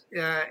that,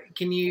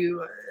 can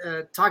you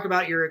talk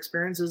about your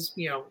experiences,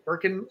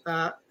 working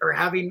or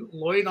having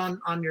Lloyd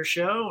on your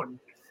show and,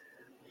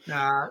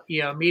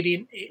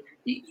 meeting,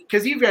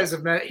 because you guys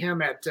have met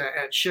him at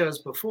shows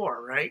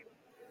before, right?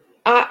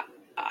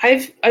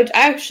 I've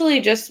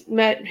actually just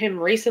met him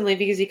recently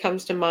because he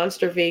comes to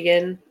Monster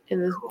Vegan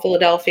in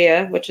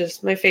Philadelphia, which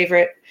is my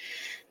favorite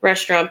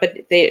restaurant, but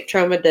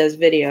Trauma does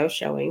video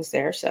showings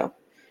there, so.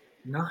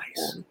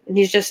 Nice. And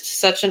he's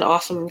just such an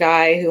awesome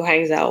guy who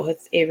hangs out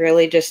with a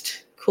really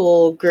just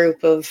cool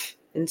group of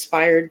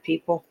inspired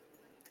people.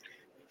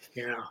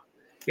 Yeah.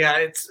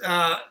 It's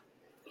I've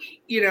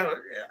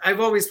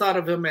always thought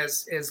of him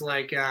as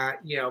like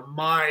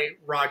my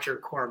Roger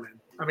Corman.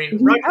 I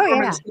mean, Roger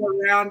Corman's still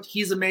around.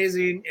 He's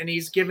amazing, and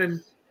he's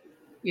given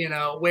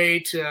way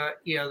to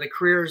the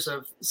careers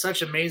of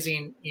such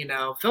amazing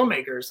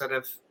filmmakers that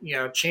have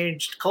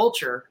changed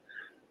culture.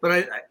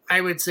 But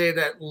I would say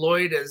that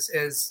Lloyd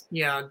has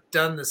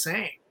done the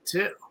same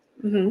too.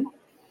 Mm-hmm.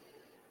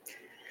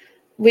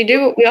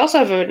 We also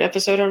have an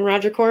episode on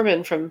Roger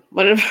Corman from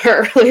one of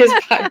our earliest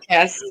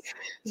podcasts.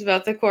 It's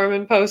about the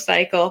Corman post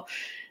cycle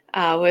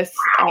with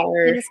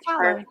our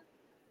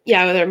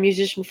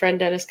musician friend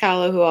Dennis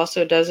Kahlo, who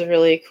also does a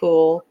really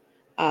cool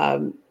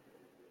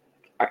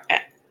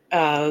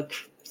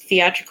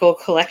theatrical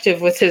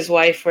collective with his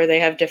wife where they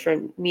have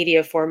different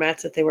media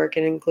formats that they work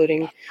in,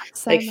 including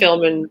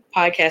film and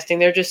podcasting.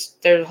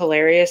 They're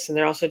hilarious, and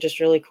they're also just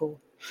really cool.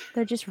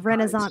 They're just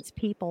Renaissance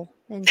people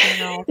in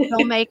general.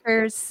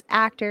 Filmmakers,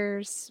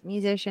 actors,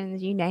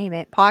 musicians, you name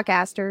it,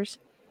 podcasters.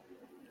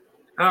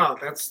 Oh,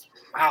 that's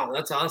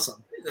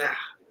awesome. Yeah.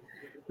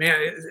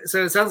 Man,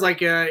 so it sounds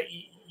like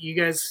you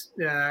guys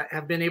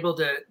have been able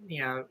to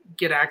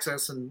get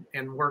access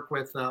and work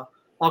with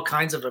all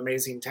kinds of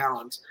amazing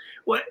talents.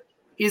 What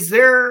is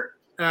there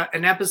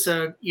an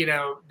episode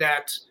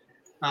that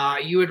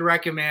you would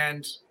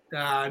recommend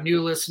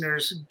new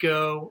listeners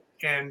go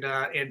and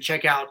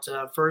check out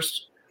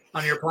first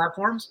on your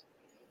platforms?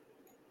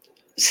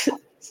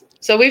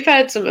 So we've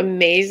had some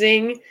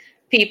amazing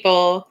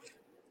people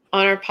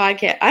on our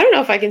podcast. I don't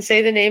know if I can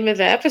say the name of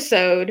the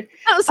episode.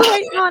 I was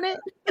waiting on it.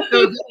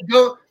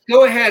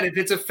 Go ahead. If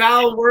it's a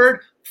foul word,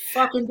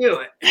 fucking do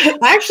it.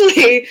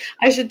 Actually,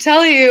 I should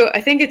tell you,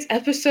 I think it's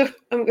episode,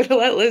 I'm going to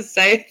let Liz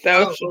say it,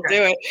 though. She'll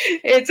do it.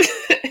 It's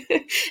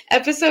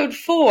episode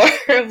 4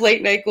 of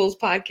Late Night Ghouls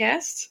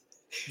podcast.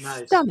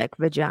 Nice. Stomach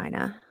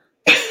vagina.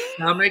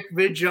 Stomach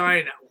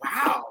vagina.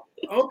 Wow.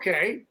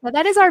 Okay. Well,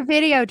 that is our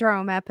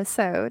Videodrome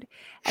episode.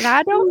 And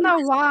I don't know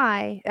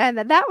why. And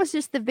that was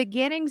just the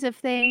beginnings of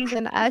things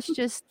and us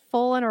just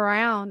fooling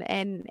around.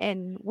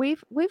 And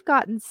we've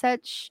gotten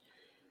such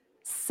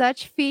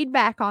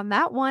feedback on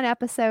that one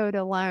episode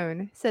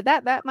alone. So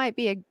that might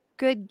be a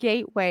good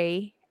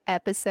gateway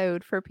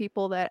episode for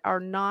people that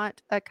are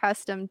not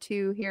accustomed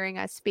to hearing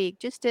us speak,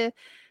 just to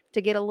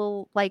get a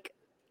little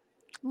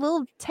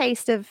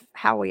taste of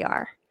how we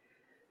are.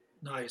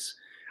 Nice.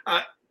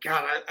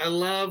 God, I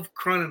love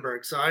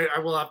Cronenberg, so I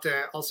will have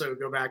to also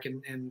go back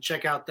and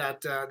check out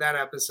that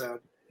episode.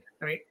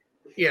 I mean,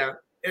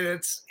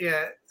 it's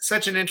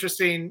such an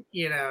interesting,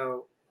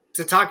 to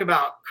talk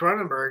about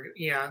Cronenberg.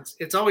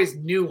 It's always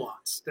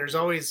nuanced. There's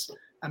always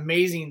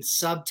amazing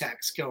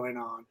subtext going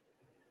on,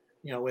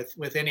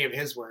 with any of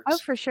his works. Oh,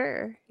 for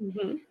sure.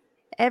 Mm-hmm.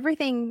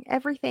 Everything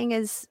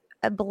is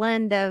a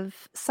blend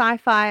of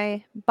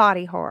sci-fi,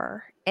 body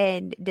horror,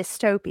 and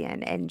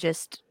dystopian, and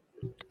just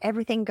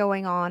everything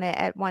going on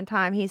at one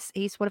time. He's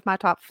one of my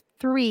top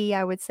 3,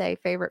 I would say,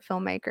 favorite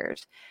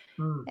filmmakers,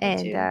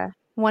 and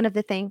one of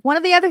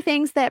the other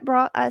things that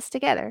brought us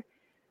together.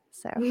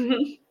 So,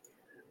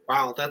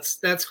 wow,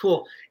 that's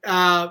cool.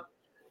 Can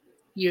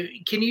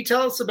you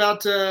tell us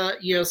about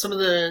some of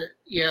the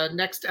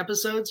next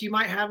episodes you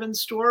might have in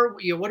store?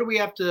 What do we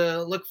have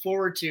to look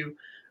forward to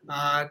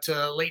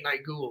Late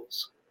Night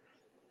Ghouls?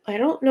 I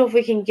don't know if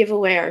we can give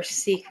away our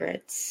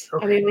secrets.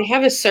 Okay. I mean, we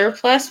have a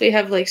surplus. We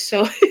have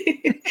so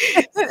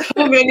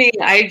many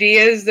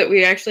ideas that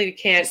we actually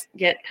can't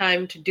get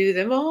time to do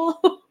them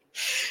all.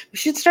 We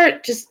should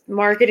start just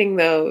marketing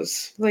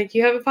those. Like,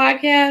 you have a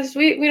podcast?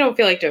 We don't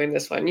feel like doing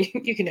this one.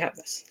 You can have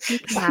this. You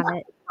can have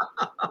it.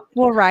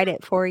 We'll write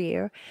it for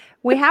you.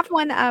 We have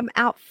one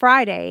out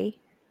Friday.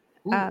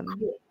 Cool.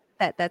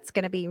 That's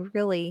going to be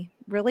really,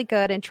 really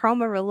good and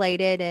trauma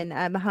related, and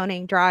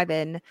Mahoning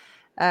Drive-In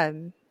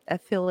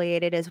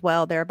affiliated as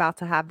well. They're about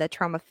to have the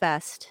Trauma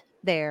Fest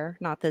there,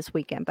 not this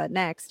weekend, but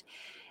next.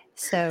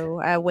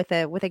 So with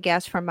a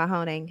guest from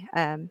Mahoning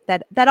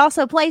that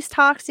also plays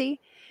Toxie.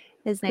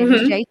 His name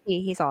is JT.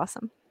 He's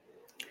awesome.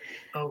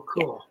 Oh,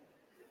 cool.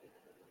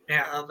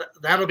 Yeah,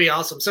 that'll be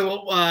awesome.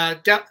 So I'll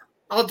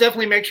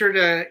definitely make sure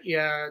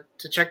to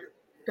check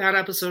that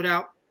episode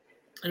out.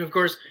 And of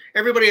course,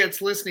 everybody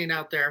that's listening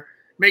out there,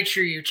 make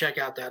sure you check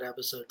out that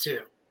episode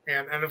too.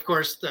 And of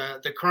course,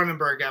 the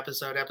Cronenberg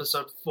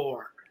episode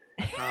 4.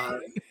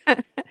 Yeah,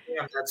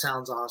 that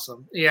sounds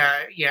awesome.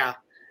 Yeah.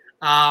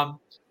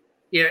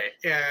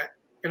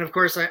 And of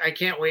course, I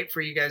can't wait for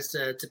you guys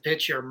to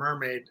pitch your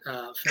mermaid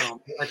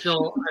film. I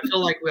feel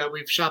like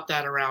we've shopped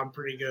that around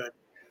pretty good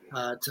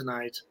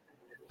tonight.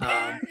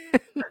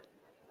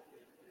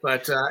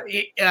 But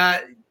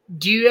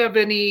do you have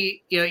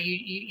any?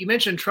 You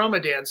mentioned Trauma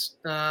Dance.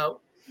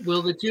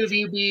 Will the two of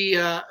you be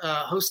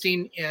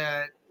hosting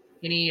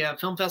any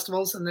film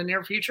festivals in the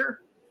near future?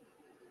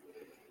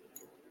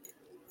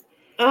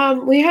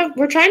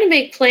 We're trying to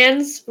make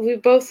plans. We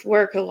both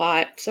work a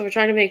lot, so we're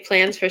trying to make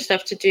plans for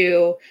stuff to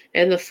do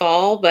in the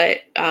fall. But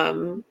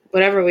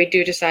whatever we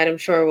do decide, I'm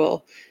sure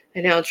we'll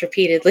announce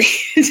repeately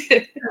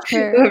to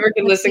whoever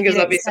can listen, because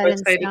I'll be so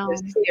excited to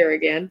see her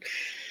again.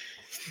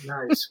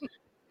 Nice.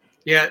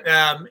 Yeah.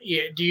 Are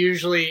you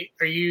usually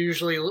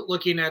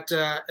looking at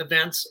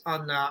events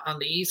on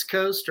the East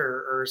Coast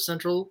or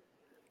central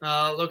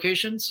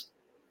locations?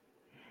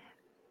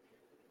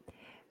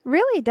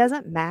 Really, it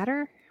doesn't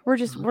matter. We're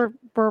just we're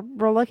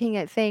looking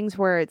at things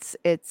where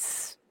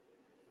it's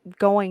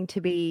going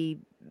to be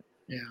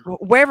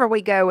wherever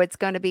we go, it's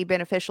going to be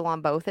beneficial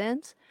on both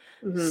ends.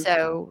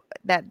 So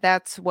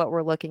that's what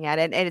we're looking at,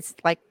 and it's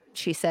like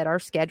she said, our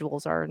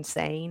schedules are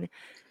insane.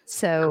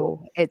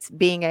 So it's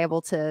being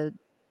able to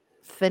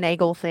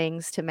finagle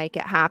things to make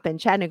it happen.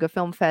 Chattanooga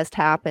Film Fest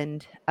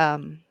happened,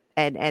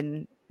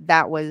 and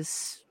that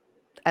was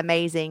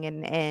amazing,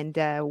 and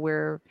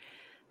we're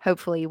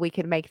hopefully we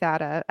can make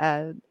that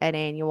an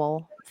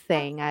annual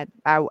thing.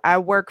 I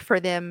work for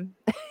them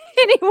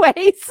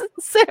anyways,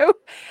 so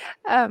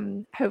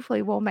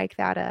hopefully we'll make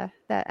that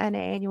an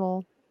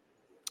annual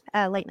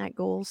late night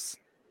Ghouls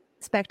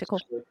spectacle.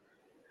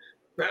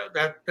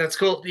 That's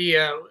cool. The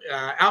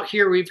out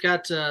here we've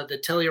got the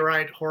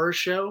Telluride Horror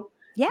Show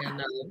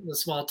in the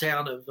small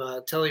town of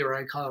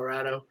Telluride,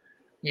 Colorado.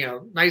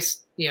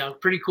 Nice,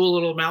 pretty cool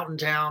little mountain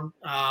town.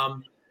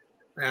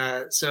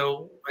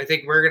 So I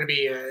think we're going to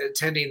be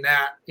attending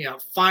that.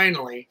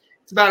 Finally,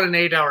 it's about an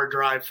 8-hour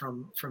drive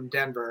from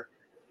Denver.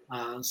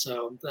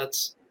 So that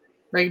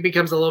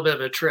becomes a little bit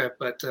of a trip,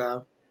 but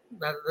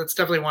that's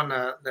definitely one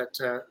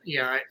that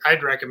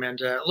I'd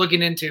recommend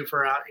looking into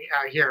for out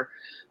here.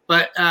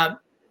 But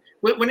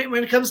when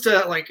it comes to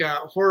like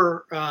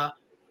horror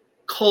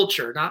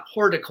culture, not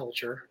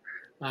horticulture,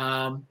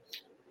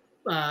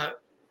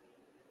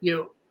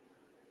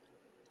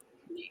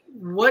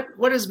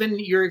 what has been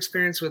your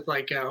experience with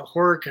like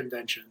horror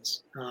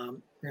conventions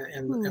and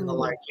the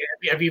like?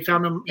 Have you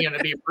found them to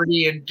be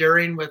pretty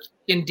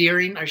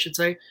endearing, I should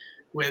say,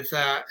 with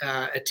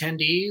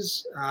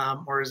attendees,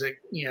 or is it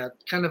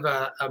kind of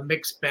a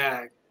mixed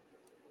bag?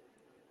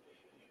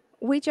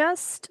 We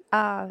just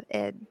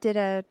did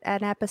an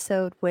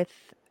episode with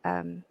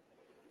the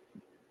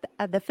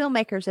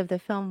filmmakers of the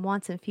film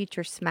Once and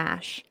Future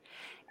Smash,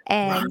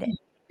 and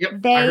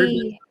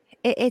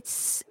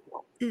it's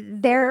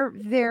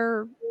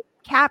their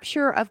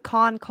capture of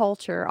con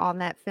culture on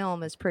that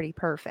film is pretty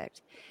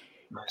perfect.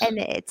 Nice. And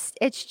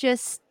it's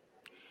just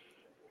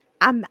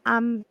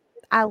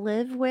I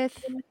live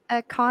with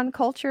a con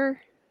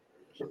culture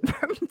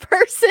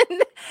person.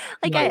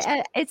 Like nice.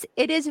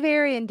 It is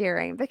very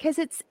endearing because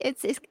it's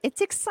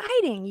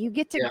exciting. You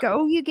get to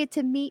go, you get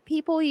to meet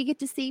people, you get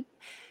to see.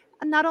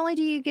 Not only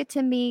do you get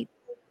to meet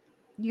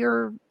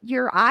your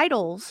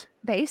idols,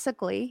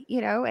 basically,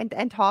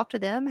 and talk to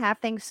them, have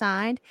things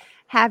signed,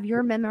 have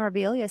your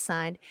memorabilia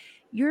signed.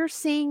 You're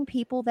seeing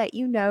people that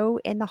in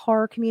the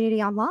horror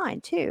community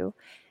online too.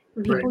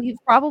 People you've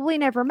probably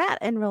never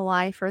met in real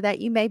life, or that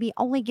you maybe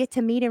only get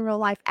to meet in real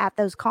life at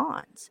those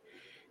cons.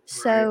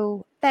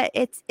 So that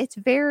it's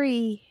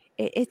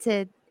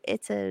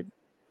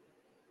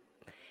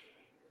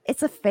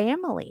a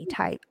family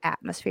type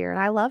atmosphere, and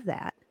I love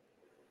that.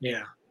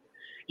 Yeah,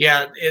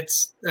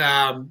 it's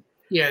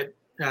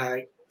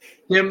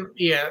Kim.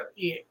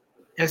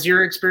 Has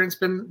your experience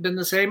been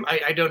the same?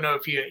 I don't know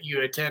if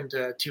you attend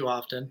too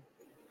often.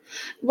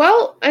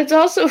 Well, it's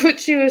also what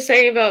she was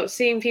saying about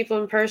seeing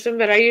people in person,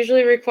 but I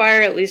usually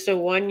require at least a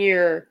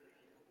 1-year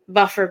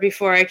buffer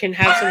before I can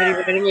have somebody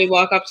randomly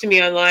walk up to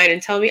me online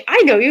and tell me,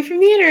 I know you from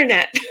the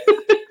internet.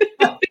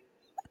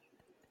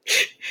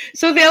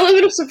 So the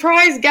element of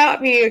surprise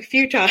got me a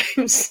few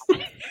times.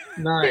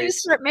 You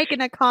start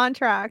making a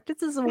contract.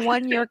 This is a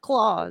 1-year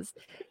clause.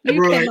 You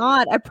Right.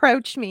 cannot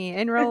approach me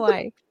in real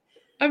life.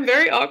 I'm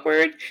very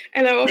awkward,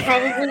 and I will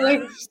probably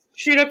like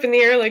shoot up in the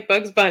air like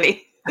Bugs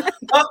Bunny.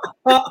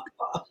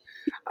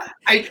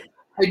 I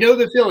know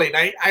the feeling.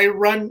 I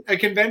run a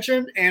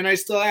convention and I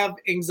still have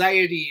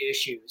anxiety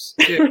issues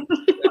too.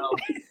 So,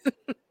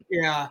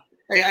 yeah.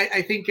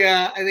 I think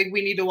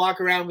we need to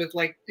walk around with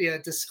like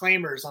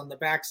disclaimers on the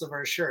backs of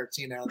our shirts,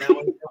 that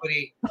way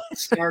nobody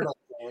startles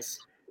us.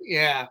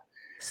 Yeah.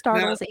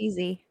 Startles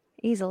easily.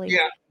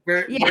 Yeah,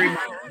 very much.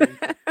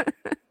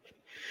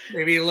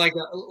 Maybe like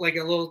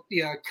a little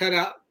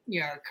cutout,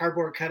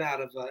 cardboard cutout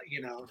of a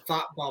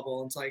thought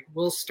bubble. It's like,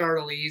 we'll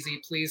startle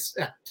easy, please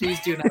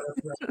do not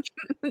approach.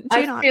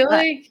 I feel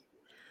like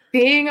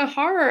being a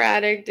horror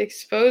addict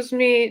exposed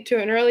me to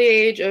an early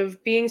age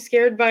of being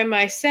scared by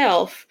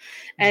myself,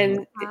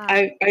 and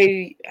I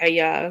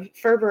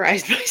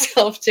fervorized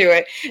myself to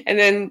it. And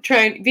then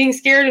being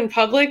scared in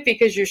public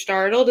because you're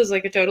startled is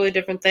like a totally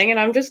different thing, and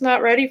I'm just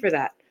not ready for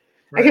that.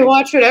 Right. I can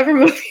watch whatever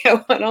movie I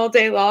want all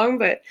day long,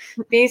 but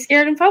being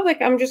scared in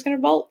public, I'm just going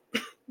to bolt.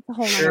 It's a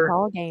whole nother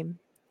ball game.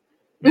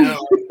 No,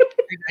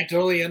 I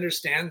totally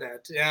understand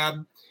that.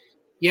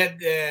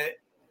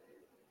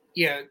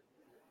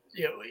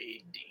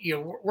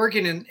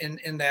 Working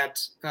in that,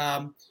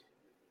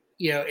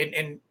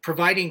 and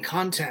providing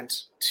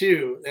content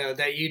too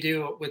that you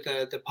do with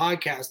the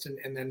podcast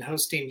and then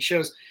hosting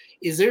shows.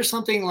 Is there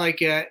something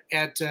like at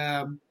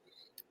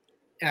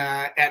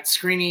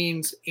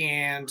screenings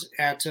and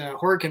at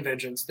horror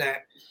conventions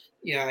that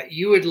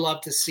you would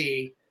love to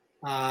see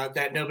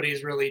that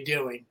nobody's really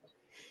doing?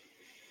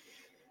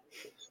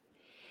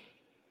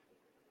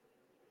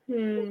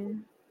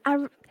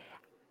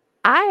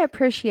 I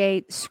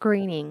appreciate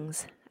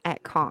screenings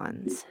at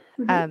cons.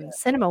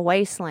 Cinema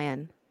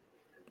Wasteland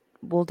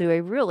will do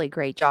a really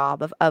great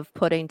job of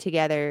putting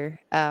together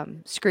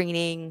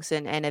screenings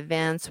and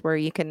events where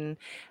you can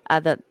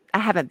I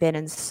haven't been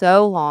in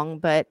so long,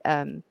 but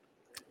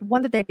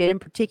one that they did in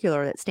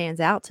particular that stands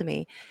out to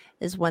me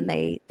is when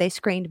they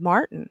screened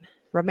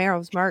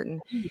Romero's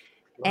Martin.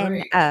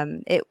 Right.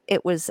 And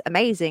it was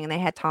amazing, and they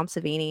had Tom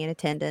Savini in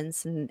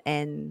attendance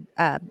and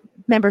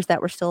members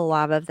that were still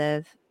alive of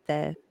the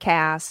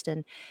cast,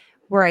 and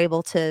were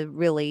able to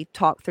really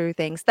talk through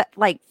things that,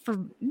 like, for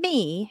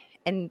me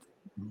and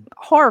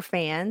horror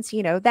fans,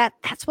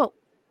 that's what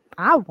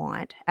I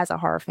want as a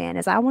horror fan.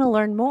 Is I want to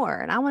learn more,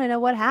 and I want to know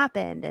what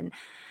happened, and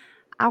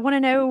I want to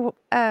know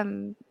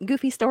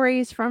goofy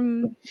stories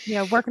from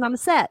working on the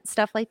set,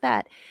 stuff like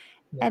that.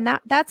 Yeah. And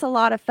that's a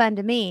lot of fun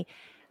to me.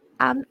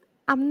 I'm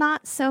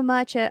not so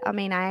much I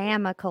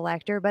am a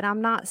collector, but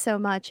I'm not so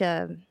much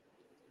a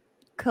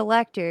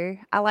collector.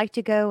 I like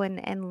to go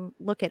and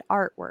look at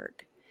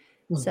artwork.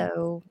 Mm-hmm.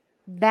 So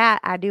that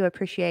I do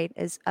appreciate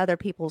is other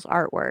people's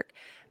artwork.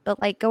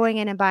 But like going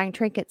in and buying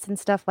trinkets and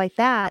stuff like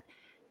that,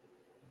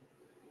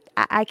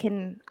 I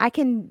don't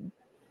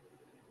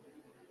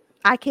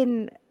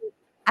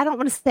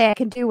want to say I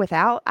can do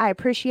without. I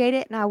appreciate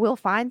it and I will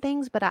find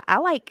things, but I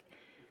like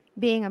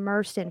being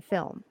immersed in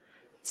film.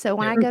 So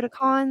when I go to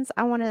cons,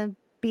 I want to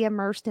be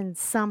immersed in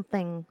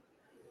something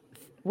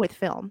with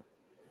film.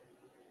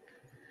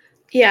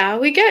 Yeah,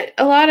 we get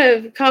a lot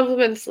of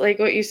compliments, like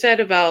what you said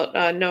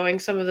about knowing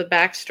some of the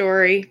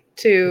backstory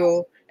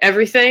to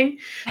everything.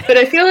 But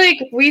I feel like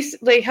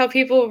like how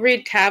people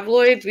read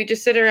tabloids, we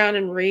just sit around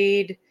and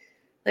read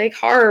like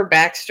horror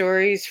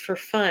backstories for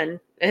fun,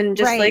 and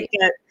just like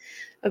that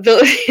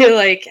ability to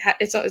like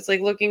it's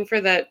like looking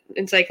for that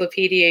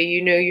encyclopedia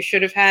you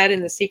should have had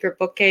in the secret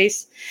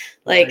bookcase.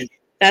 Like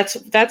that's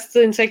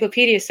the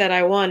encyclopedia set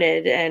I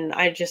wanted, and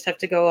I just have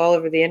to go all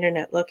over the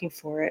internet looking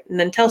for it and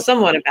then tell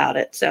someone about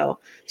it. So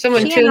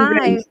someone she and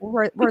I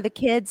were the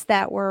kids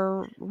that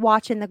were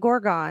watching the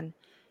Gorgon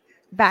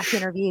back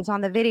interviews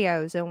on the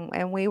videos,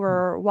 and we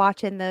were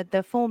watching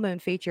the full moon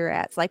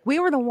featurettes. Like, we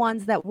were the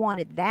ones that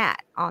wanted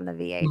that on the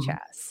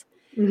VHS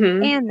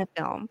and the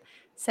film.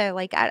 So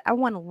like I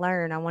want to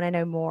learn, I want to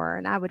know more,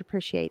 and I would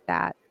appreciate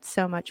that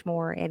so much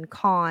more in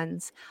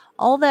cons.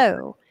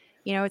 Although,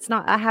 it's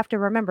not, I have to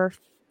remember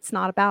it's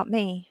not about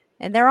me.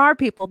 And there are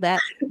people that,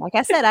 like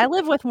I said, I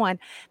live with one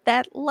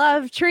that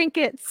love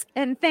trinkets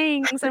and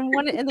things and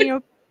want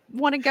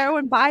to go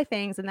and buy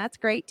things, and that's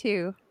great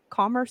too.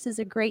 Commerce is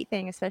a great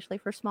thing, especially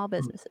for small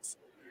businesses.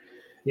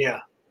 Yeah,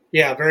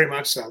 very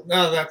much so.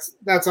 No,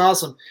 that's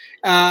awesome.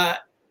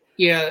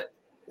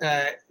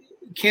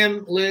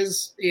 Kim,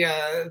 Liz,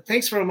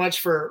 thanks very much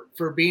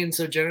for being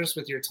so generous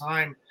with your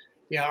time.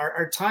 Yeah,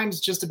 our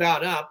time's just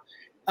about up.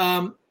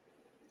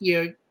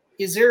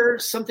 Is there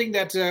something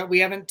that we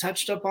haven't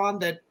touched up on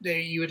that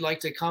you would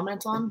like to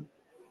comment on?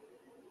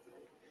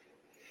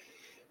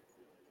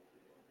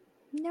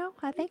 No,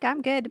 I think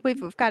I'm good.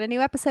 We've got a new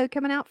episode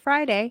coming out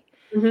Friday.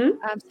 So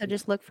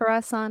just look for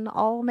us on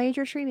all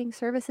major streaming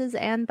services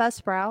and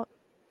Buzzsprout.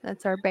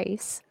 That's our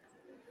base.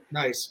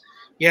 Nice.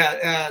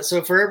 Yeah.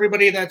 So for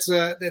everybody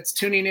that's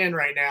tuning in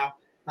right now,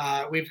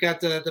 we've got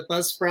the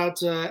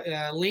Buzzsprout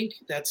link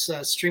that's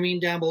streaming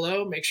down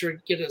below. Make sure to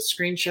get a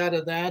screenshot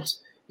of that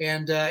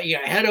and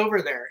head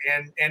over there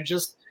and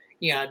just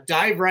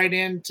dive right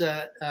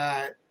into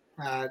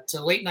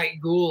to Late Night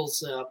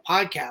Ghouls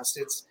podcast.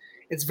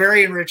 It's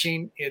very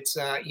enriching. It's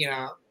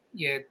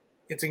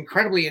it's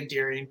incredibly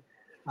endearing.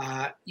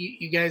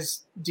 You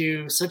guys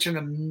do such an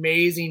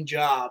amazing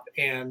job,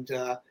 and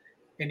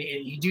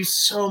you do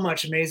so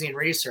much amazing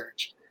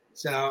research.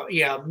 So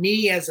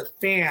me as a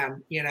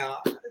fan,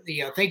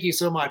 thank you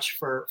so much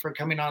for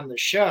coming on the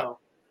show,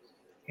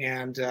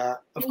 and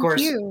of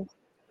course. You.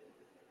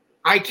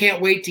 I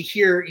can't wait to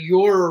hear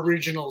your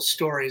original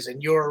stories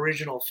and your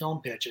original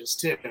film pitches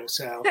too.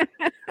 So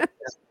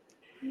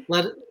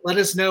let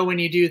us know when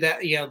you do that,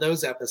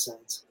 those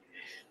episodes.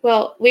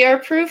 Well, we are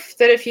proof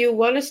that if you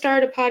want to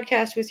start a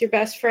podcast with your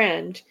best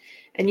friend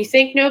and you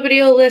think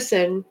nobody will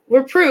listen,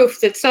 we're proof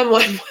that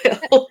someone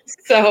will.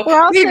 So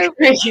we're also,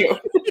 you.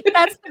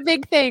 That's the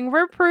big thing.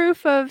 We're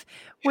proof of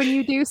when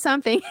you do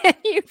something and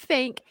you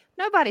think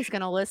nobody's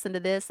going to listen to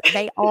this.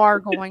 They are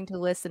going to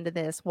listen to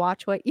this.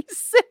 Watch what you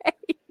say.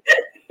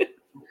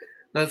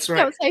 That's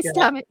right. Don't say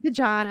stomach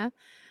vagina.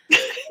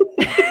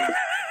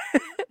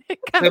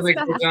 Stomach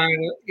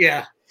vagina.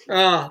 Yeah.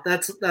 Oh,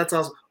 that's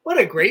awesome. What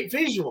a great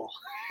visual.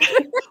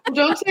 Well,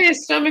 don't say a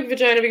stomach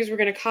vagina because we're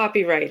going to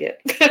copyright it.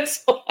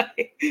 That's why.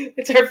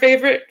 It's our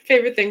favorite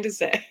thing to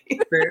say.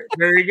 Very,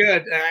 very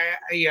good.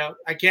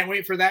 I can't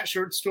wait for that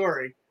short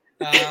story.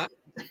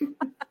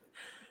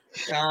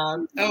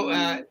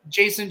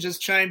 Jason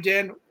just chimed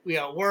in.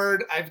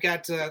 Word. I've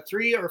got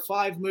 3 or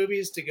 5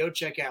 movies to go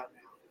check out now.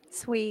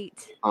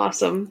 Sweet.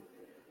 Awesome.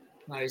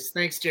 Nice.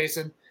 Thanks,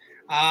 Jason.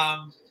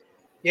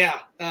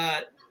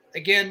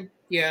 Again,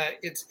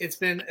 it's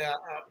been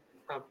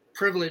a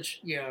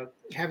privilege,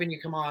 having you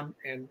come on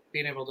and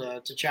being able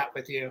to chat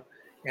with you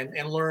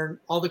and learn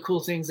all the cool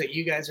things that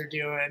you guys are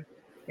doing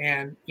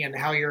and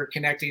how you're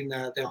connecting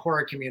the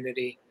horror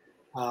community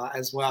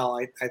as well.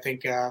 I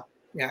think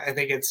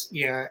it's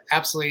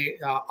absolutely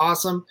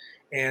awesome.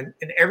 And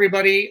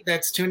everybody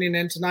that's tuning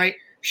in tonight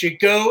should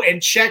go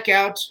and check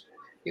out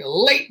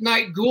Late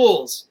Night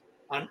Ghouls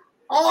on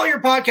all your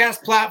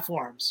podcast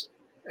platforms.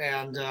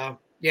 And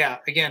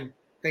again,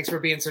 thanks for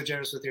being so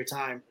generous with your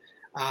time.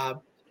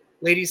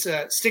 Ladies,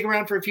 stick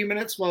around for a few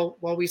minutes while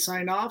we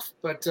sign off.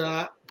 But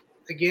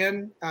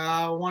again,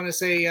 I want to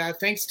say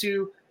thanks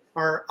to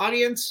our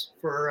audience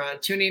for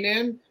tuning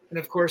in. And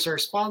of course, our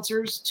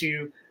sponsors,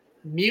 to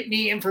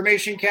Mutiny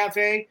Information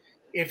Cafe.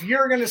 If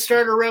you're going to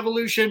start a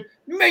revolution,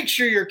 make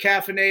sure you're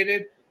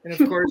caffeinated. And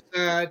of course,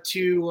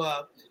 to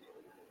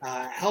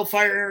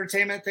Hellfire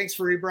Entertainment, thanks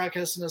for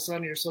rebroadcasting us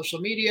on your social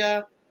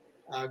media.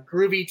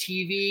 Groovy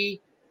TV,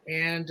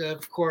 and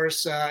of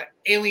course,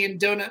 Alien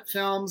Donut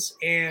Films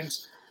and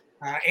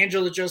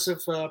Angela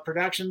Joseph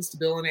Productions, to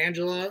Bill and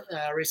Angela,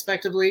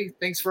 respectively.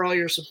 Thanks for all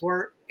your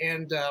support.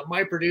 And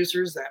my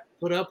producers that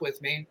put up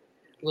with me,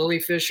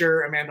 Lily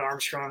Fisher, Amanda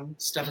Armstrong,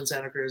 Stefan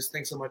Santa Cruz.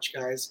 Thanks so much,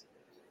 guys.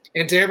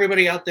 And to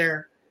everybody out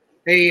there,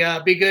 hey,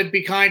 be good,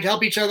 be kind,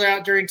 help each other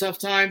out during tough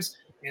times,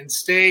 and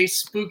stay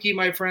spooky,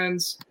 my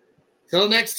friends. Till next time.